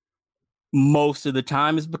throw most of the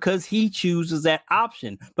time is because he chooses that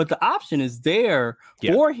option. But the option is there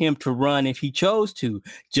for him to run if he chose to,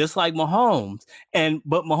 just like Mahomes.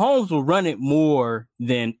 But Mahomes will run it more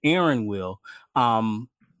than Aaron will.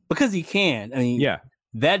 Because he can. I mean,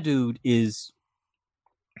 that dude he's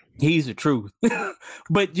the truth.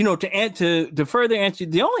 But to further answer,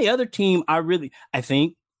 the only other team I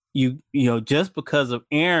think you know, just because of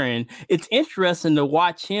Aaron, it's interesting to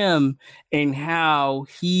watch him and how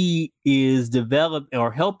he is developing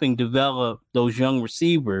or helping develop those young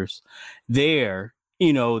receivers there.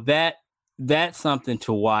 You know, that's something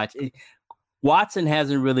to watch. Watson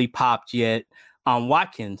hasn't really popped yet.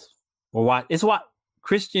 Watkins or what? It's what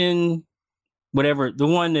Christian, whatever, the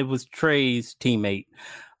one that was Trey's teammate.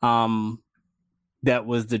 That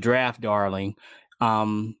was the draft darling.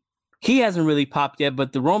 He hasn't really popped yet,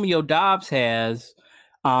 but the Romeo Doubs has.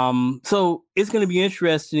 So it's going to be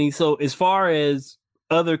interesting. So as far as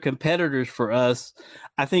other competitors for us,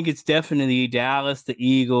 I think it's definitely Dallas, the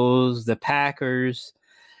Eagles, the Packers,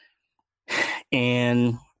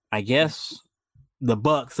 and I guess the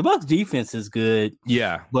Bucs. The Bucs defense is good.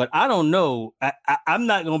 Yeah. But I don't know. I'm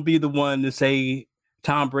not going to be the one to say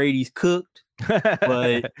Tom Brady's cooked,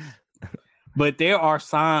 but there are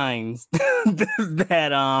signs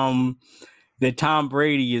that that Tom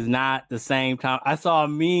Brady is not the same Tom. I saw a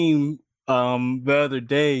meme the other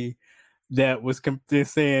day that was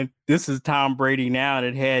saying this is Tom Brady now,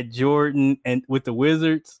 that had Jordan and with the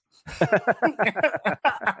Wizards.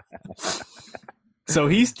 So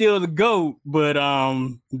he's still the GOAT, but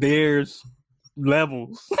there's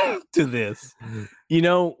levels to this. You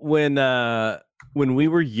know, when we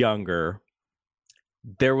were younger,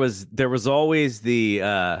 there was always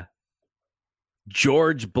the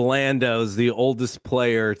George Blando's the oldest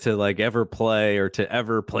player to like ever play or to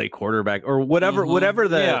ever play quarterback or whatever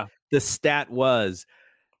the stat was.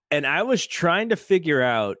 And I was trying to figure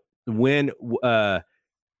out when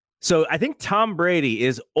so I think Tom Brady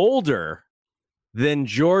is older than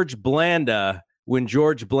George Blanda when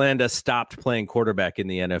George Blanda stopped playing quarterback in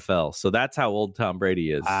the NFL. So that's how old Tom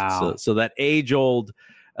Brady is. Wow. So that age-old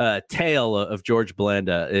tale of George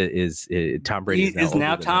Blanda is Tom Brady. It's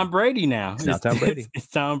now Tom Brady now. It's now Tom Brady. It's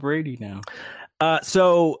Tom Brady now.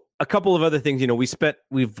 So a couple of other things, you know,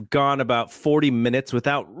 we've gone about 40 minutes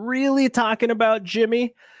without really talking about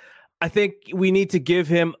Jimmy. I think we need to give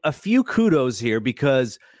him a few kudos here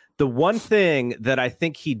because the one thing that I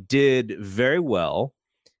think he did very well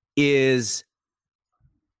is,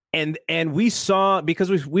 and we saw,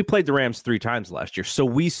 because we played the Rams 3 times last year, so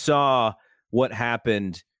we saw what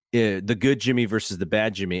happened, the good Jimmy versus the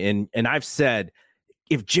bad Jimmy. And I've said,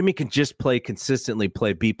 if Jimmy can just consistently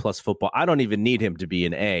play B+ football, I don't even need him to be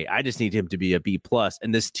an A. I just need him to be a B+,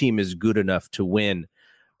 and this team is good enough to win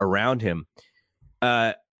around him.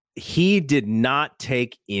 He did not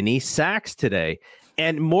take any sacks today.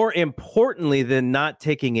 And more importantly than not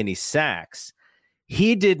taking any sacks,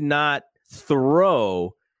 he did not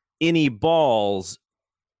throw any balls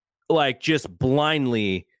like just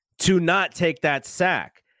blindly to not take that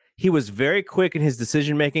sack. He was very quick in his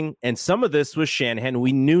decision making, and some of this was Shanahan.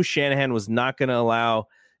 We knew Shanahan was not going to allow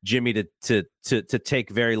Jimmy to take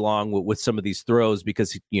very long with some of these throws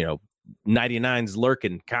because, you know, 99's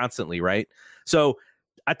lurking constantly, right? So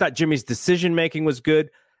I thought Jimmy's decision making was good.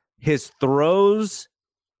 His throws,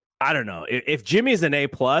 I don't know. If Jimmy's an A+,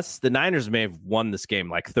 the Niners may have won this game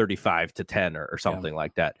like 35-10 or something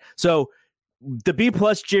like that. So the B+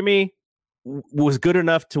 Jimmy was good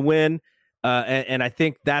enough to win. And I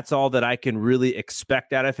think that's all that I can really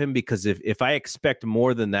expect out of him, because if I expect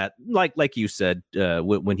more than that, like you said,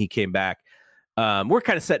 when he came back, we're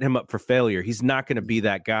kind of setting him up for failure. He's not going to be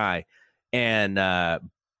that guy. And I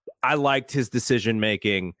liked his decision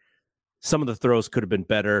making. Some of the throws could have been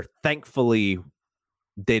better. Thankfully,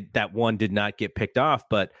 that one did not get picked off.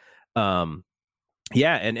 But yeah,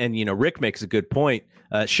 and you know, Rick makes a good point.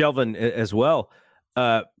 Shelvin as well.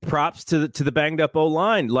 Props to the banged up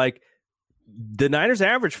O-line. Like, the Niners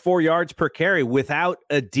average 4 yards per carry without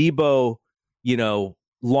a Debo, you know,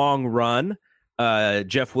 long run.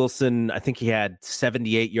 Jeff Wilson, I think he had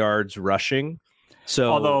 78 yards rushing.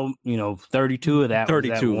 So, although, you know, 32 of that,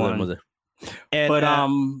 32 was that of one. them was it. And, but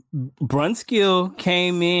Brunskill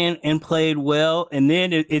came in and played well, and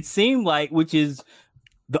then it seemed like, which is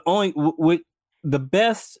the only the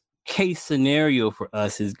best case scenario for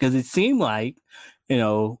us, is because it seemed like, you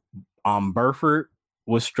know, Burford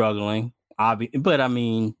was struggling. But I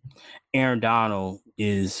mean, Aaron Donald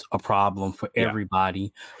is a problem for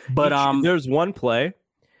everybody. But there's one play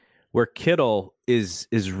where Kittle is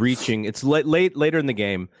reaching. It's later in the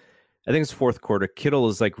game. I think it's fourth quarter. Kittle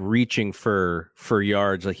is like reaching for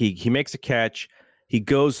yards. Like he makes a catch. He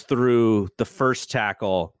goes through the first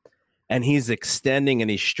tackle, and he's extending and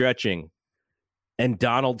he's stretching. And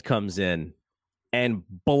Donald comes in and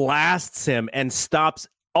blasts him and stops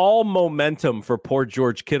all momentum for poor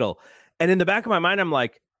George Kittle. And in the back of my mind, I'm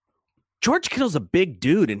like, George Kittle's a big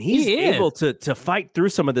dude, and he's able to fight through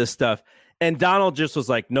some of this stuff. And Donald just was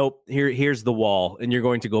like, nope, here's the wall, and you're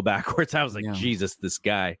going to go backwards. I was like, Jesus, this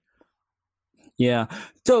guy. Yeah.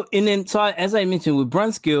 So as I mentioned with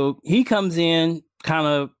Brunskill, he comes in, kind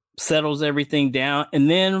of settles everything down, and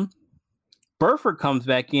then Burford comes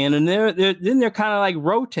back in, and they're kind of like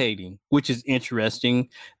rotating, which is interesting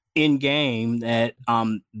in game that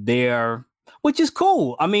which is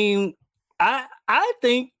cool. I mean, I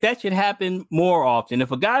think that should happen more often.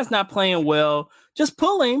 If a guy's not playing well, just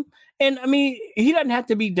pull him. And I mean, he doesn't have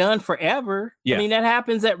to be done forever. Yeah. I mean, that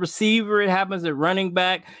happens at receiver. It happens at running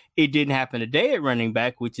back. It didn't happen today at running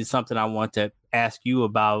back, which is something I want to ask you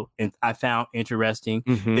about. And I found interesting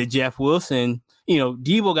that Jeff Wilson,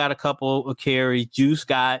 Debo got a couple of carries. Juice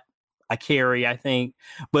got a carry, I think.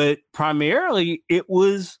 But primarily, it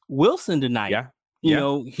was Wilson tonight.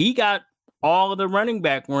 Yeah. He got all of the running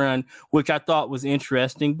back run, which I thought was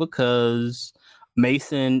interesting because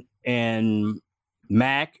Mason and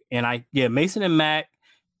Mac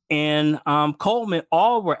and Coleman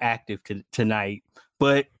all were active tonight,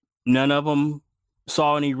 but none of them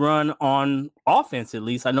saw any run on offense. At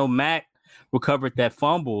least I know Mac recovered that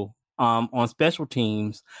fumble on special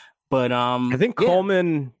teams, but I think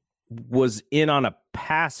Coleman was in on a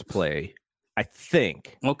pass play. I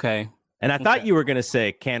think. Okay. And I thought you were going to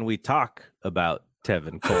say, "Can we talk about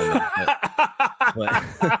Tevin Coleman?"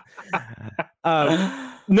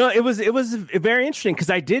 No, it was very interesting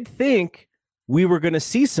because I did think we were going to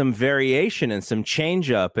see some variation and some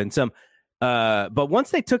change up and some. But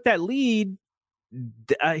once they took that lead,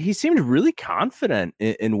 he seemed really confident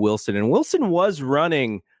in Wilson, and Wilson was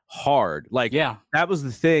running hard. That was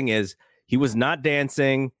the thing, is he was not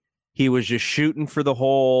dancing. He was just shooting for the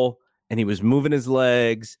hole, and he was moving his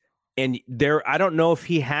legs. And I don't know if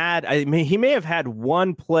he may have had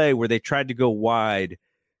one play where they tried to go wide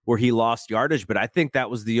where he lost yardage, but I think that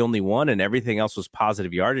was the only one, and everything else was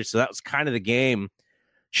positive yardage. So that was kind of the game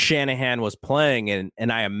Shanahan was playing.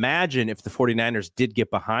 And I imagine if the 49ers did get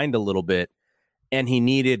behind a little bit and he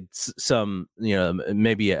needed some,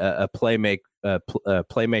 maybe a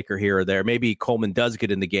playmaker here or there, maybe Coleman does get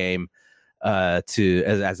in the game as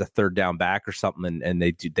a third down back or something, and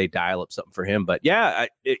they dial up something for him. But yeah,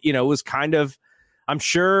 it was kind of, I'm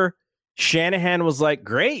sure Shanahan was like,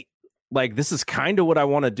 great, like this is kind of what I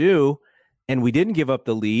want to do. And we didn't give up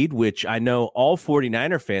the lead, which I know all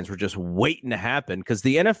 49er fans were just waiting to happen, because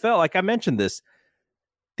the NFL, like I mentioned this,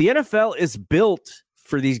 the NFL is built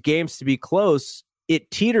for these games to be close.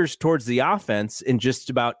 It teeters towards the offense in just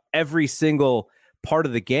about every single part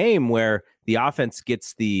of the game, where the offense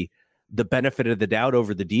gets the benefit of the doubt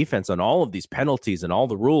over the defense on all of these penalties and all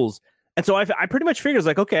the rules. And so I pretty much figured,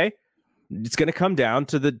 like, okay, it's going to come down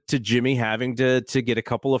to Jimmy having to get a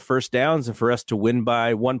couple of first downs and for us to win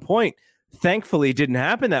by 1 point. Thankfully, it didn't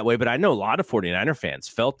happen that way, but I know a lot of 49er fans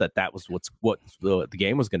felt that was what the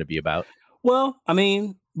game was going to be about. Well, I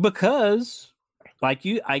mean, because like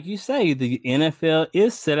you say, the NFL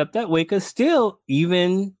is set up that way, because still,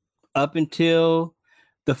 even up until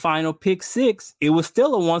the final pick six, it was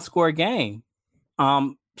still a one-score game.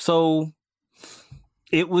 So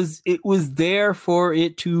it was there for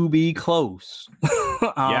it to be close.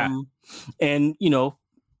 And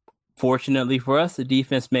fortunately for us, the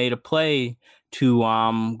defense made a play to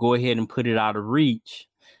go ahead and put it out of reach.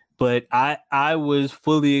 But I was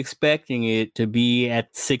fully expecting it to be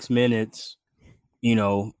at 6 minutes,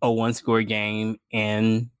 a one-score game.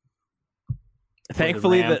 And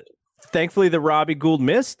Thankfully, the Robbie Gould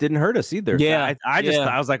miss didn't hurt us either. Yeah,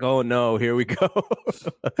 I was like, oh no, here we go.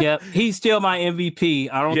 Yeah, he's still my MVP.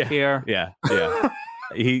 I don't care. Yeah.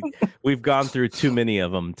 We've gone through too many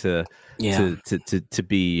of them to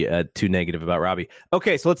be too negative about Robbie.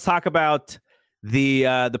 Okay, so let's talk about the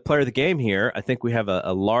player of the game here. I think we have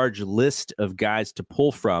a large list of guys to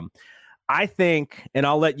pull from. I think, and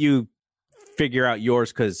I'll let you figure out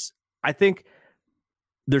yours, because I think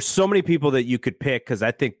there's so many people that you could pick, because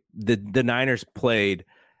I think the Niners played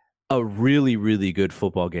a really, really good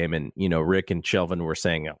football game. And, Rick and Shelvin were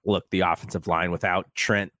saying, look, the offensive line without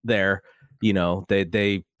Trent there,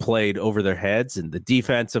 they played over their heads, and the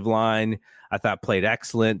defensive line, I thought, played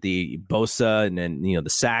excellent. The Bosa and then, the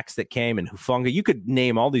sacks that came, and Hufanga, you could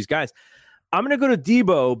name all these guys. I'm going to go to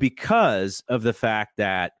Debo because of the fact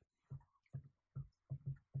that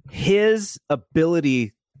his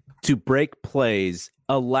ability to break plays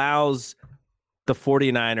allows the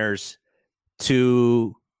 49ers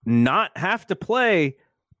to not have to play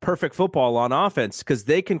perfect football on offense, because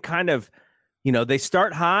they can kind of, they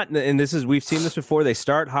start hot, and we've seen this before. They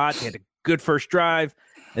start hot, they had a good first drive,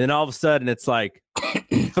 and then all of a sudden it's like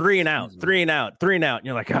 3 and out, and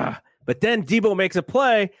you're like, but then Debo makes a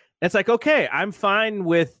play, and it's like, okay, I'm fine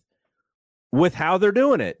with with how they're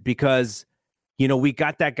doing it, because, you know, we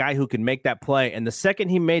got that guy who can make that play. And the second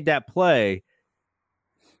he made that play,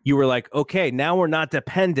 you were like, okay, now we're not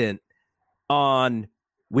dependent on,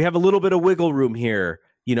 we have a little bit of wiggle room here.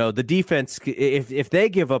 You know, the defense, if they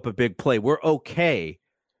give up a big play, we're okay.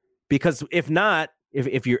 Because if not,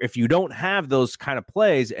 if you don't have those kind of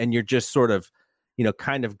plays and you're just sort of, you know,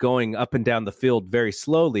 kind of going up and down the field very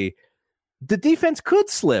slowly, the defense could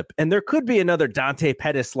slip and there could be another Dante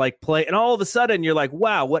Pettis like play. And all of a sudden you're like,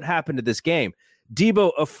 wow, what happened to this game?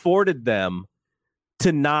 Debo afforded them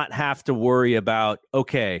to not have to worry about,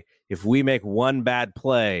 okay, if we make one bad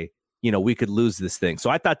play, you know, we could lose this thing. So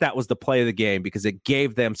I thought that was the play of the game because it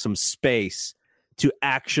gave them some space to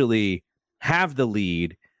actually have the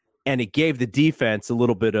lead. And it gave the defense a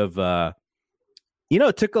little bit of, you know,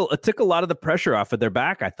 it took a lot of the pressure off of their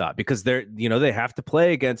back, I thought, because they're, you know, they have to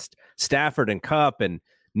play against Stafford and Kupp, and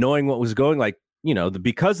knowing what was going, like, you know,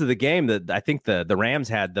 because of the game that I think the Rams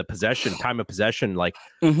had the time of possession, like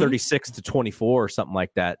 36-24 or something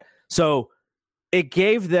like that. So it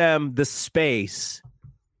gave them the space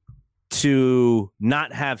to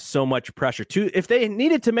not have so much pressure. If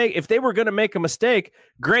they were going to make a mistake,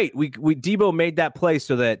 great. We Debo made that play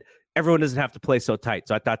so that everyone doesn't have to play so tight.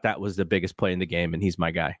 So I thought that was the biggest play in the game, and he's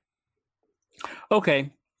my guy.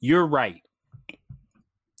 Okay, you're right.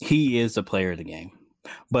 He is a player of the game.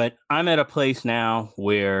 But I'm at a place now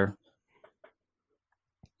where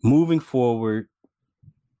moving forward,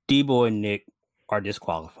 Debo and Nick are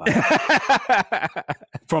disqualified.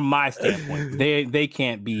 From my standpoint, they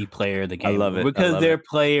can't be player of the game. I love it. Because they're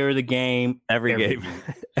player of the game every game.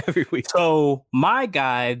 Every week. So my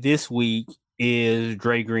guy this week is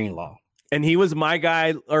Dre Greenlaw. And he was my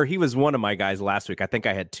guy, or he was one of my guys last week. I think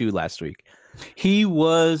I had 2 last week. He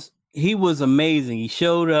was amazing. He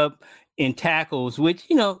showed up in tackles, which,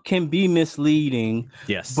 you know, can be misleading.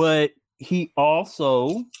 Yes. But he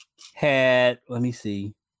also had,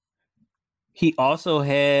 he also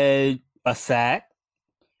had a sack.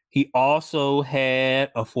 He also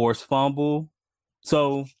had a forced fumble.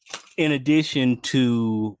 So in addition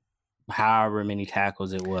to however many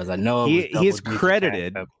tackles it was, I know he's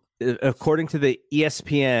credited, according to the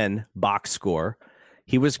ESPN box score,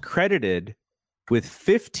 he was credited with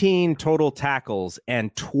 15 total tackles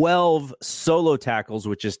and 12 solo tackles,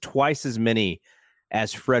 which is twice as many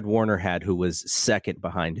as Fred Warner had, who was second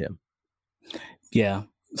behind him. Yeah.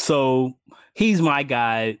 So he's my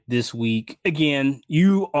guy this week. Again,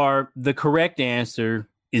 the correct answer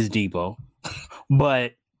is Debo.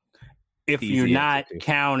 But if you're not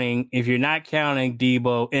counting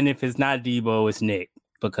Debo, and if it's not Debo, it's Nick,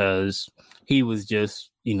 because he was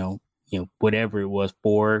just, you know, whatever it was,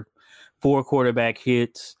 four quarterback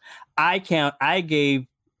hits. I gave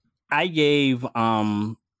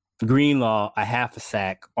Greenlaw a half a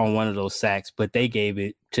sack on one of those sacks, but they gave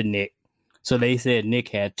it to Nick. So they said Nick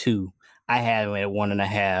had 2. I had him at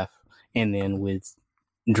 1.5, and then with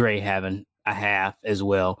Dre having a half as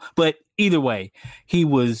well. But either way, he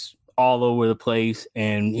was all over the place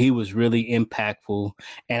and he was really impactful.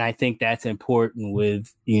 And I think that's important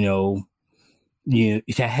with, to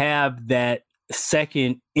have that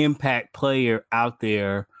second impact player out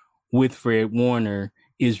there with Fred Warner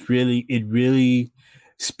it really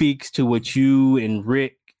speaks to what you and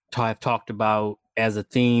Rick have talked about as a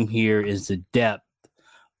theme here, is the depth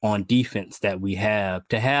on defense that we have.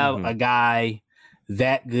 To have a guy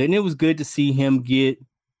that good, and it was good to see him get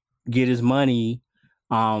his money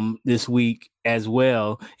this week as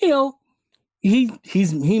well. You know,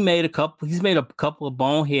 he's made a couple of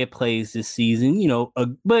bonehead plays this season,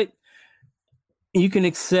 but you can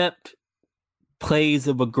accept plays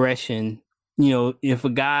of aggression. If a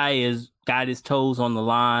guy has got his toes on the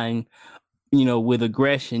line, with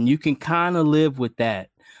aggression, you can kind of live with that.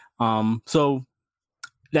 So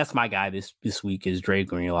that's my guy this week is Dre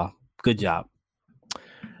Greenlaw. Good job.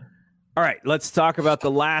 All right, let's talk about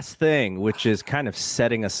the last thing, which is kind of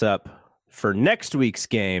setting us up for next week's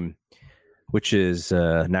game, which is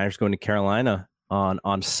Niners going to Carolina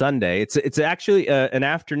on Sunday. It's actually an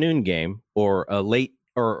afternoon game, or a late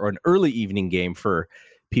or an early evening game for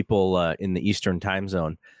people in the Eastern time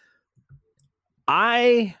zone.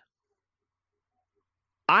 I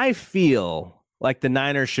feel like the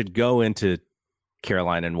Niners should go into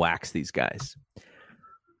Carolina and wax these guys.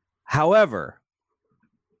 However,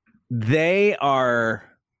 they are,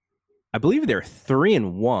 I believe they're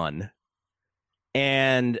 3-1,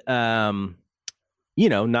 and not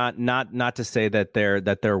to say that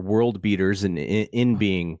they're world beaters in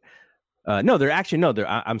being.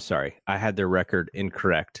 I'm sorry, I had their record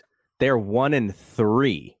incorrect. They're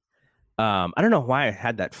 1-3. I don't know why I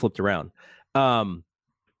had that flipped around.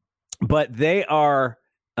 but they are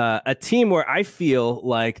a team where I feel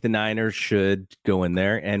like the Niners should go in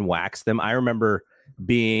there and wax them. I remember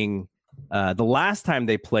being the last time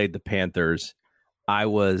they played the Panthers, I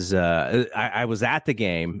was at the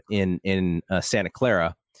game in Santa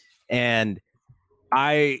Clara, and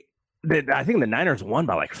I think the Niners won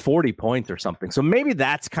by like 40 points or something. So maybe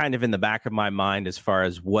that's kind of in the back of my mind as far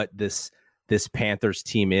as what this Panthers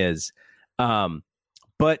team is.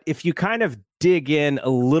 But if you kind of dig in a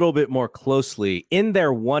little bit more closely, in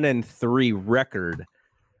their 1-3 record,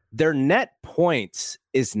 their net points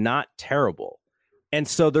is not terrible. And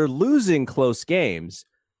so they're losing close games.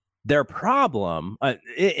 Their problem,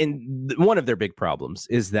 and one of their big problems,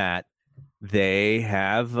 is that they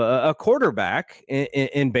have a quarterback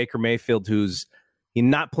in Baker Mayfield who's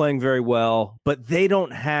not playing very well, but they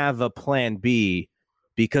don't have a plan B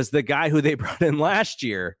because the guy who they brought in last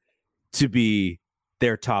year to be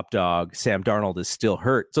their top dog, Sam Darnold, is still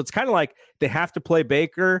hurt. So it's kind of like they have to play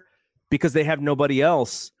Baker because they have nobody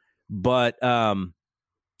else. But I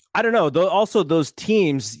don't know. Also, those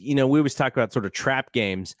teams, we always talk about sort of trap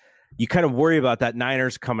games. You kind of worry about that.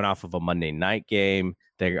 Niners coming off of a Monday night game.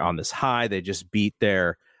 They're on this high. They just beat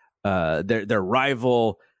their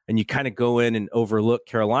rival. And you kind of go in and overlook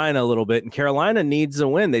Carolina a little bit. And Carolina needs a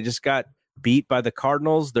win. They just got beat by the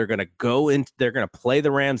Cardinals. They're going to go in. They're going to play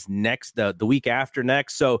the Rams next, the week after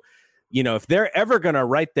next. So, if they're ever going to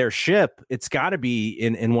right their ship, it's got to be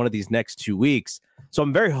in one of these next 2 weeks. So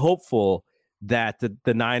I'm very hopeful that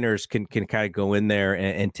the Niners can kind of go in there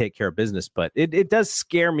and take care of business. But it does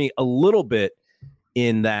scare me a little bit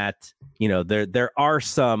in that, there are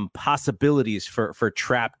some possibilities for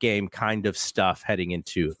trap game kind of stuff heading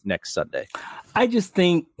into next Sunday. I just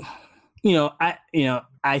think,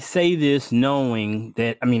 I say this knowing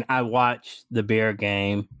that, I watched the Bear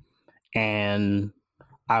game and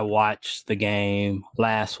I watched the game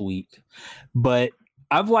last week, but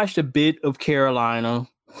I've watched a bit of Carolina.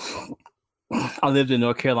 I lived in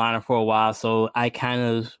North Carolina for a while, so I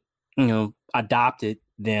kind of, adopted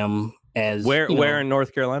them as where in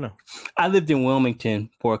North Carolina? I lived in Wilmington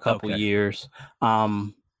for a couple years,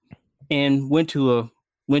 and went to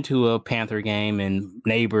a Panther game, and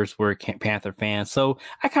neighbors were Panther fans, so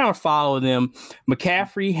I kind of follow them.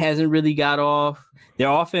 McCaffrey hasn't really got off. Their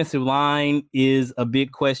offensive line is a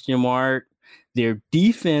big question mark. Their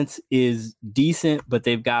defense is decent, but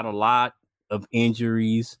they've got a lot of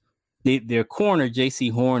injuries. Their corner, J.C.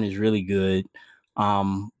 Horn, is really good.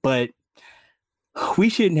 But we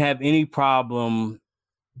shouldn't have any problem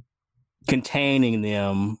containing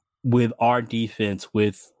them with our defense,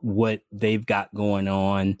 with what they've got going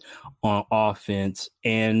on offense.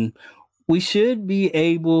 And we should be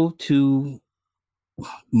able to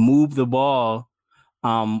move the ball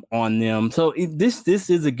on them. So this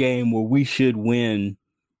is a game where we should win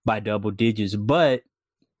by double digits, but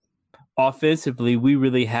offensively, we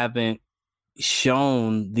really haven't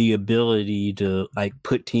shown the ability to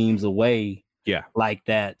put teams away like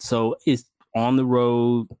that. So it's on the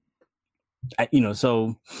road,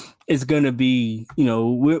 so it's going to be,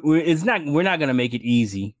 we're not going to make it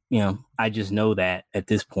easy. I just know that at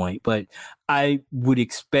this point, but I would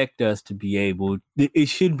expect us to be able, it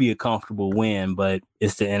should be a comfortable win, but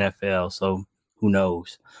it's the NFL. So who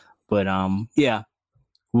knows? But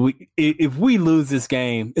if we lose this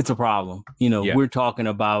game, it's a problem. We're talking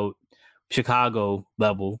about Chicago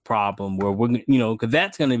level problem where we're, because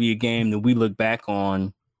that's going to be a game that we look back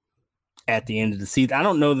on at the end of the season. I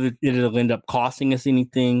don't know that it'll end up costing us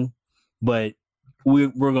anything, but we're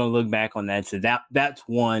going to look back on that. So that's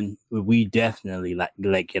one where we definitely let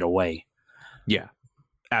get away. Yeah,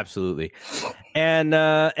 absolutely. And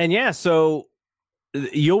so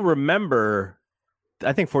you'll remember,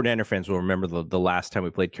 I think 49er fans will remember the last time we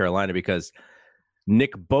played Carolina because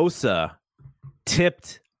Nick Bosa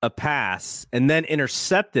tipped a pass and then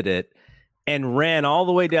intercepted it and ran all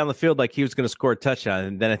the way down the field like he was going to score a touchdown.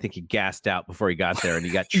 And then I think he gassed out before he got there and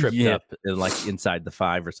he got tripped up inside the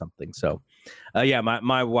 5 or something. So,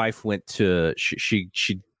 my wife went to, she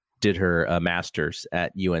did her master's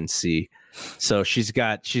at UNC. So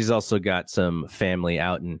she's also got some family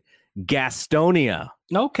out in Gastonia.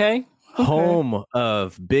 Okay. Home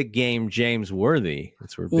of Big Game James Worthy.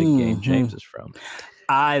 That's where Big Game James is from.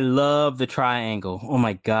 I love the Triangle. Oh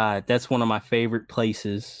my God. That's one of my favorite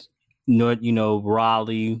places.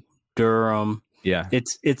 Raleigh, Durham. Yeah.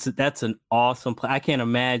 That's an awesome place. I can't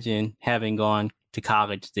imagine having gone to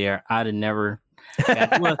college there. I'd have never.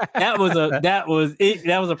 That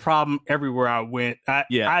was a problem everywhere I went.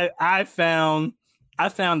 I found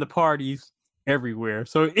the parties everywhere.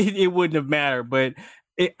 So it wouldn't have mattered, but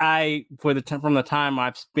from the time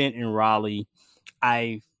I've spent in Raleigh,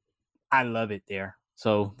 I I love it there.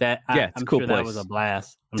 So that it's I'm a cool sure place. That was a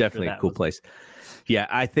blast. Definitely a cool place. Yeah,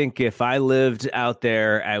 I think if I lived out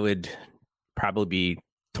there, I would probably be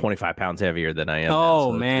 25 pounds heavier than I am. Oh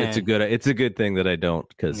now. So man, it's a good thing that I don't,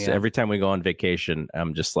 because every time we go on vacation,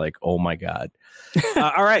 I'm just like, oh my god.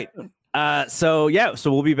 All right. So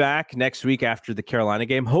we'll be back next week after the Carolina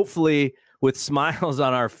game, hopefully with smiles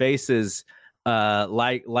on our faces,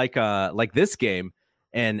 like this game,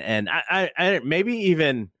 and I maybe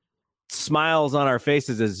even smiles on our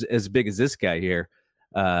faces as big as this guy here,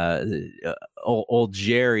 old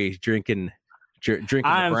Jerry drinking I am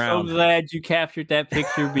the brown. so glad you captured that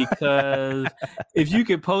picture, because if you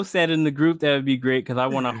could post that in the group, that would be great. Because I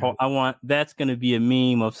want that's going to be a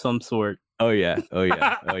meme of some sort. Oh yeah. All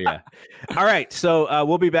right, so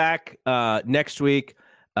we'll be back next week.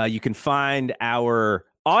 You can find our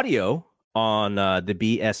audio on the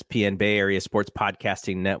BSPN Bay Area Sports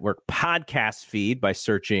Podcasting Network podcast feed by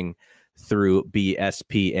searching through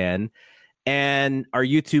BSPN. And our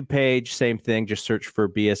YouTube page, same thing, just search for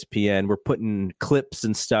BSPN. We're putting clips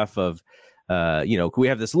and stuff of, we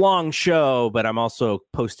have this long show, but I'm also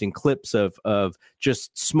posting clips of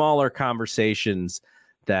just smaller conversations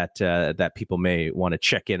that people may want to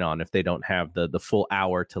check in on if they don't have the full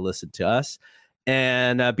hour to listen to us.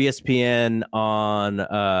 And BSPN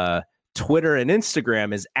on Twitter and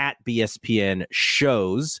Instagram is at BSPN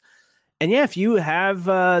Shows. And yeah, if you have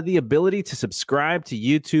the ability to subscribe to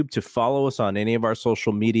YouTube, to follow us on any of our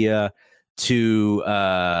social media, to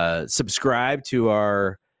subscribe to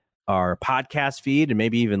our podcast feed, and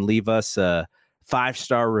maybe even leave us a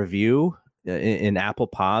 5-star review in Apple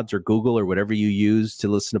Pods or Google or whatever you use to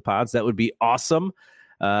listen to pods, that would be awesome.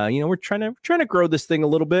 We're trying to grow this thing a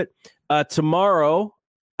little bit. Tomorrow,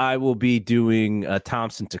 I will be doing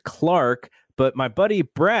Thompson to Clark. But my buddy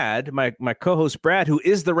Brad, my co-host Brad, who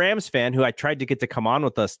is the Rams fan, who I tried to get to come on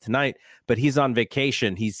with us tonight, but he's on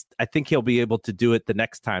vacation. I think he'll be able to do it the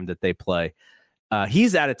next time that they play.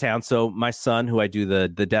 He's out of town, so my son, who I do the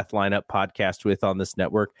Death Lineup podcast with on this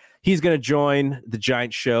network, he's going to join the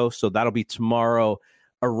Giants show. So that'll be tomorrow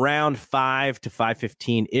around 5 to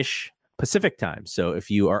 5:15-ish Pacific time. So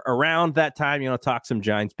if you are around that time, talk some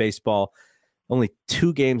Giants baseball. Only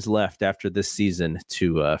 2 games left after this season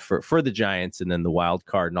for the Giants, and then the wild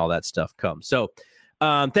card and all that stuff comes. So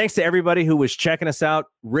thanks to everybody who was checking us out.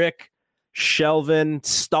 Rick, Shelvin,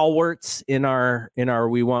 stalwarts in our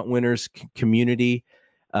We Want Winners community.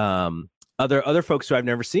 Other folks who I've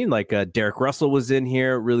never seen, like Derek Russell was in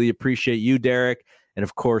here. Really appreciate you, Derek. And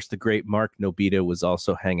of course, the great Mark Nobita was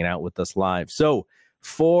also hanging out with us live. So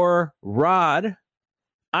for Rod,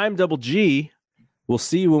 I'm Double G. We'll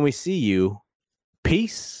see you when we see you.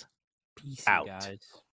 Peace out. Guys.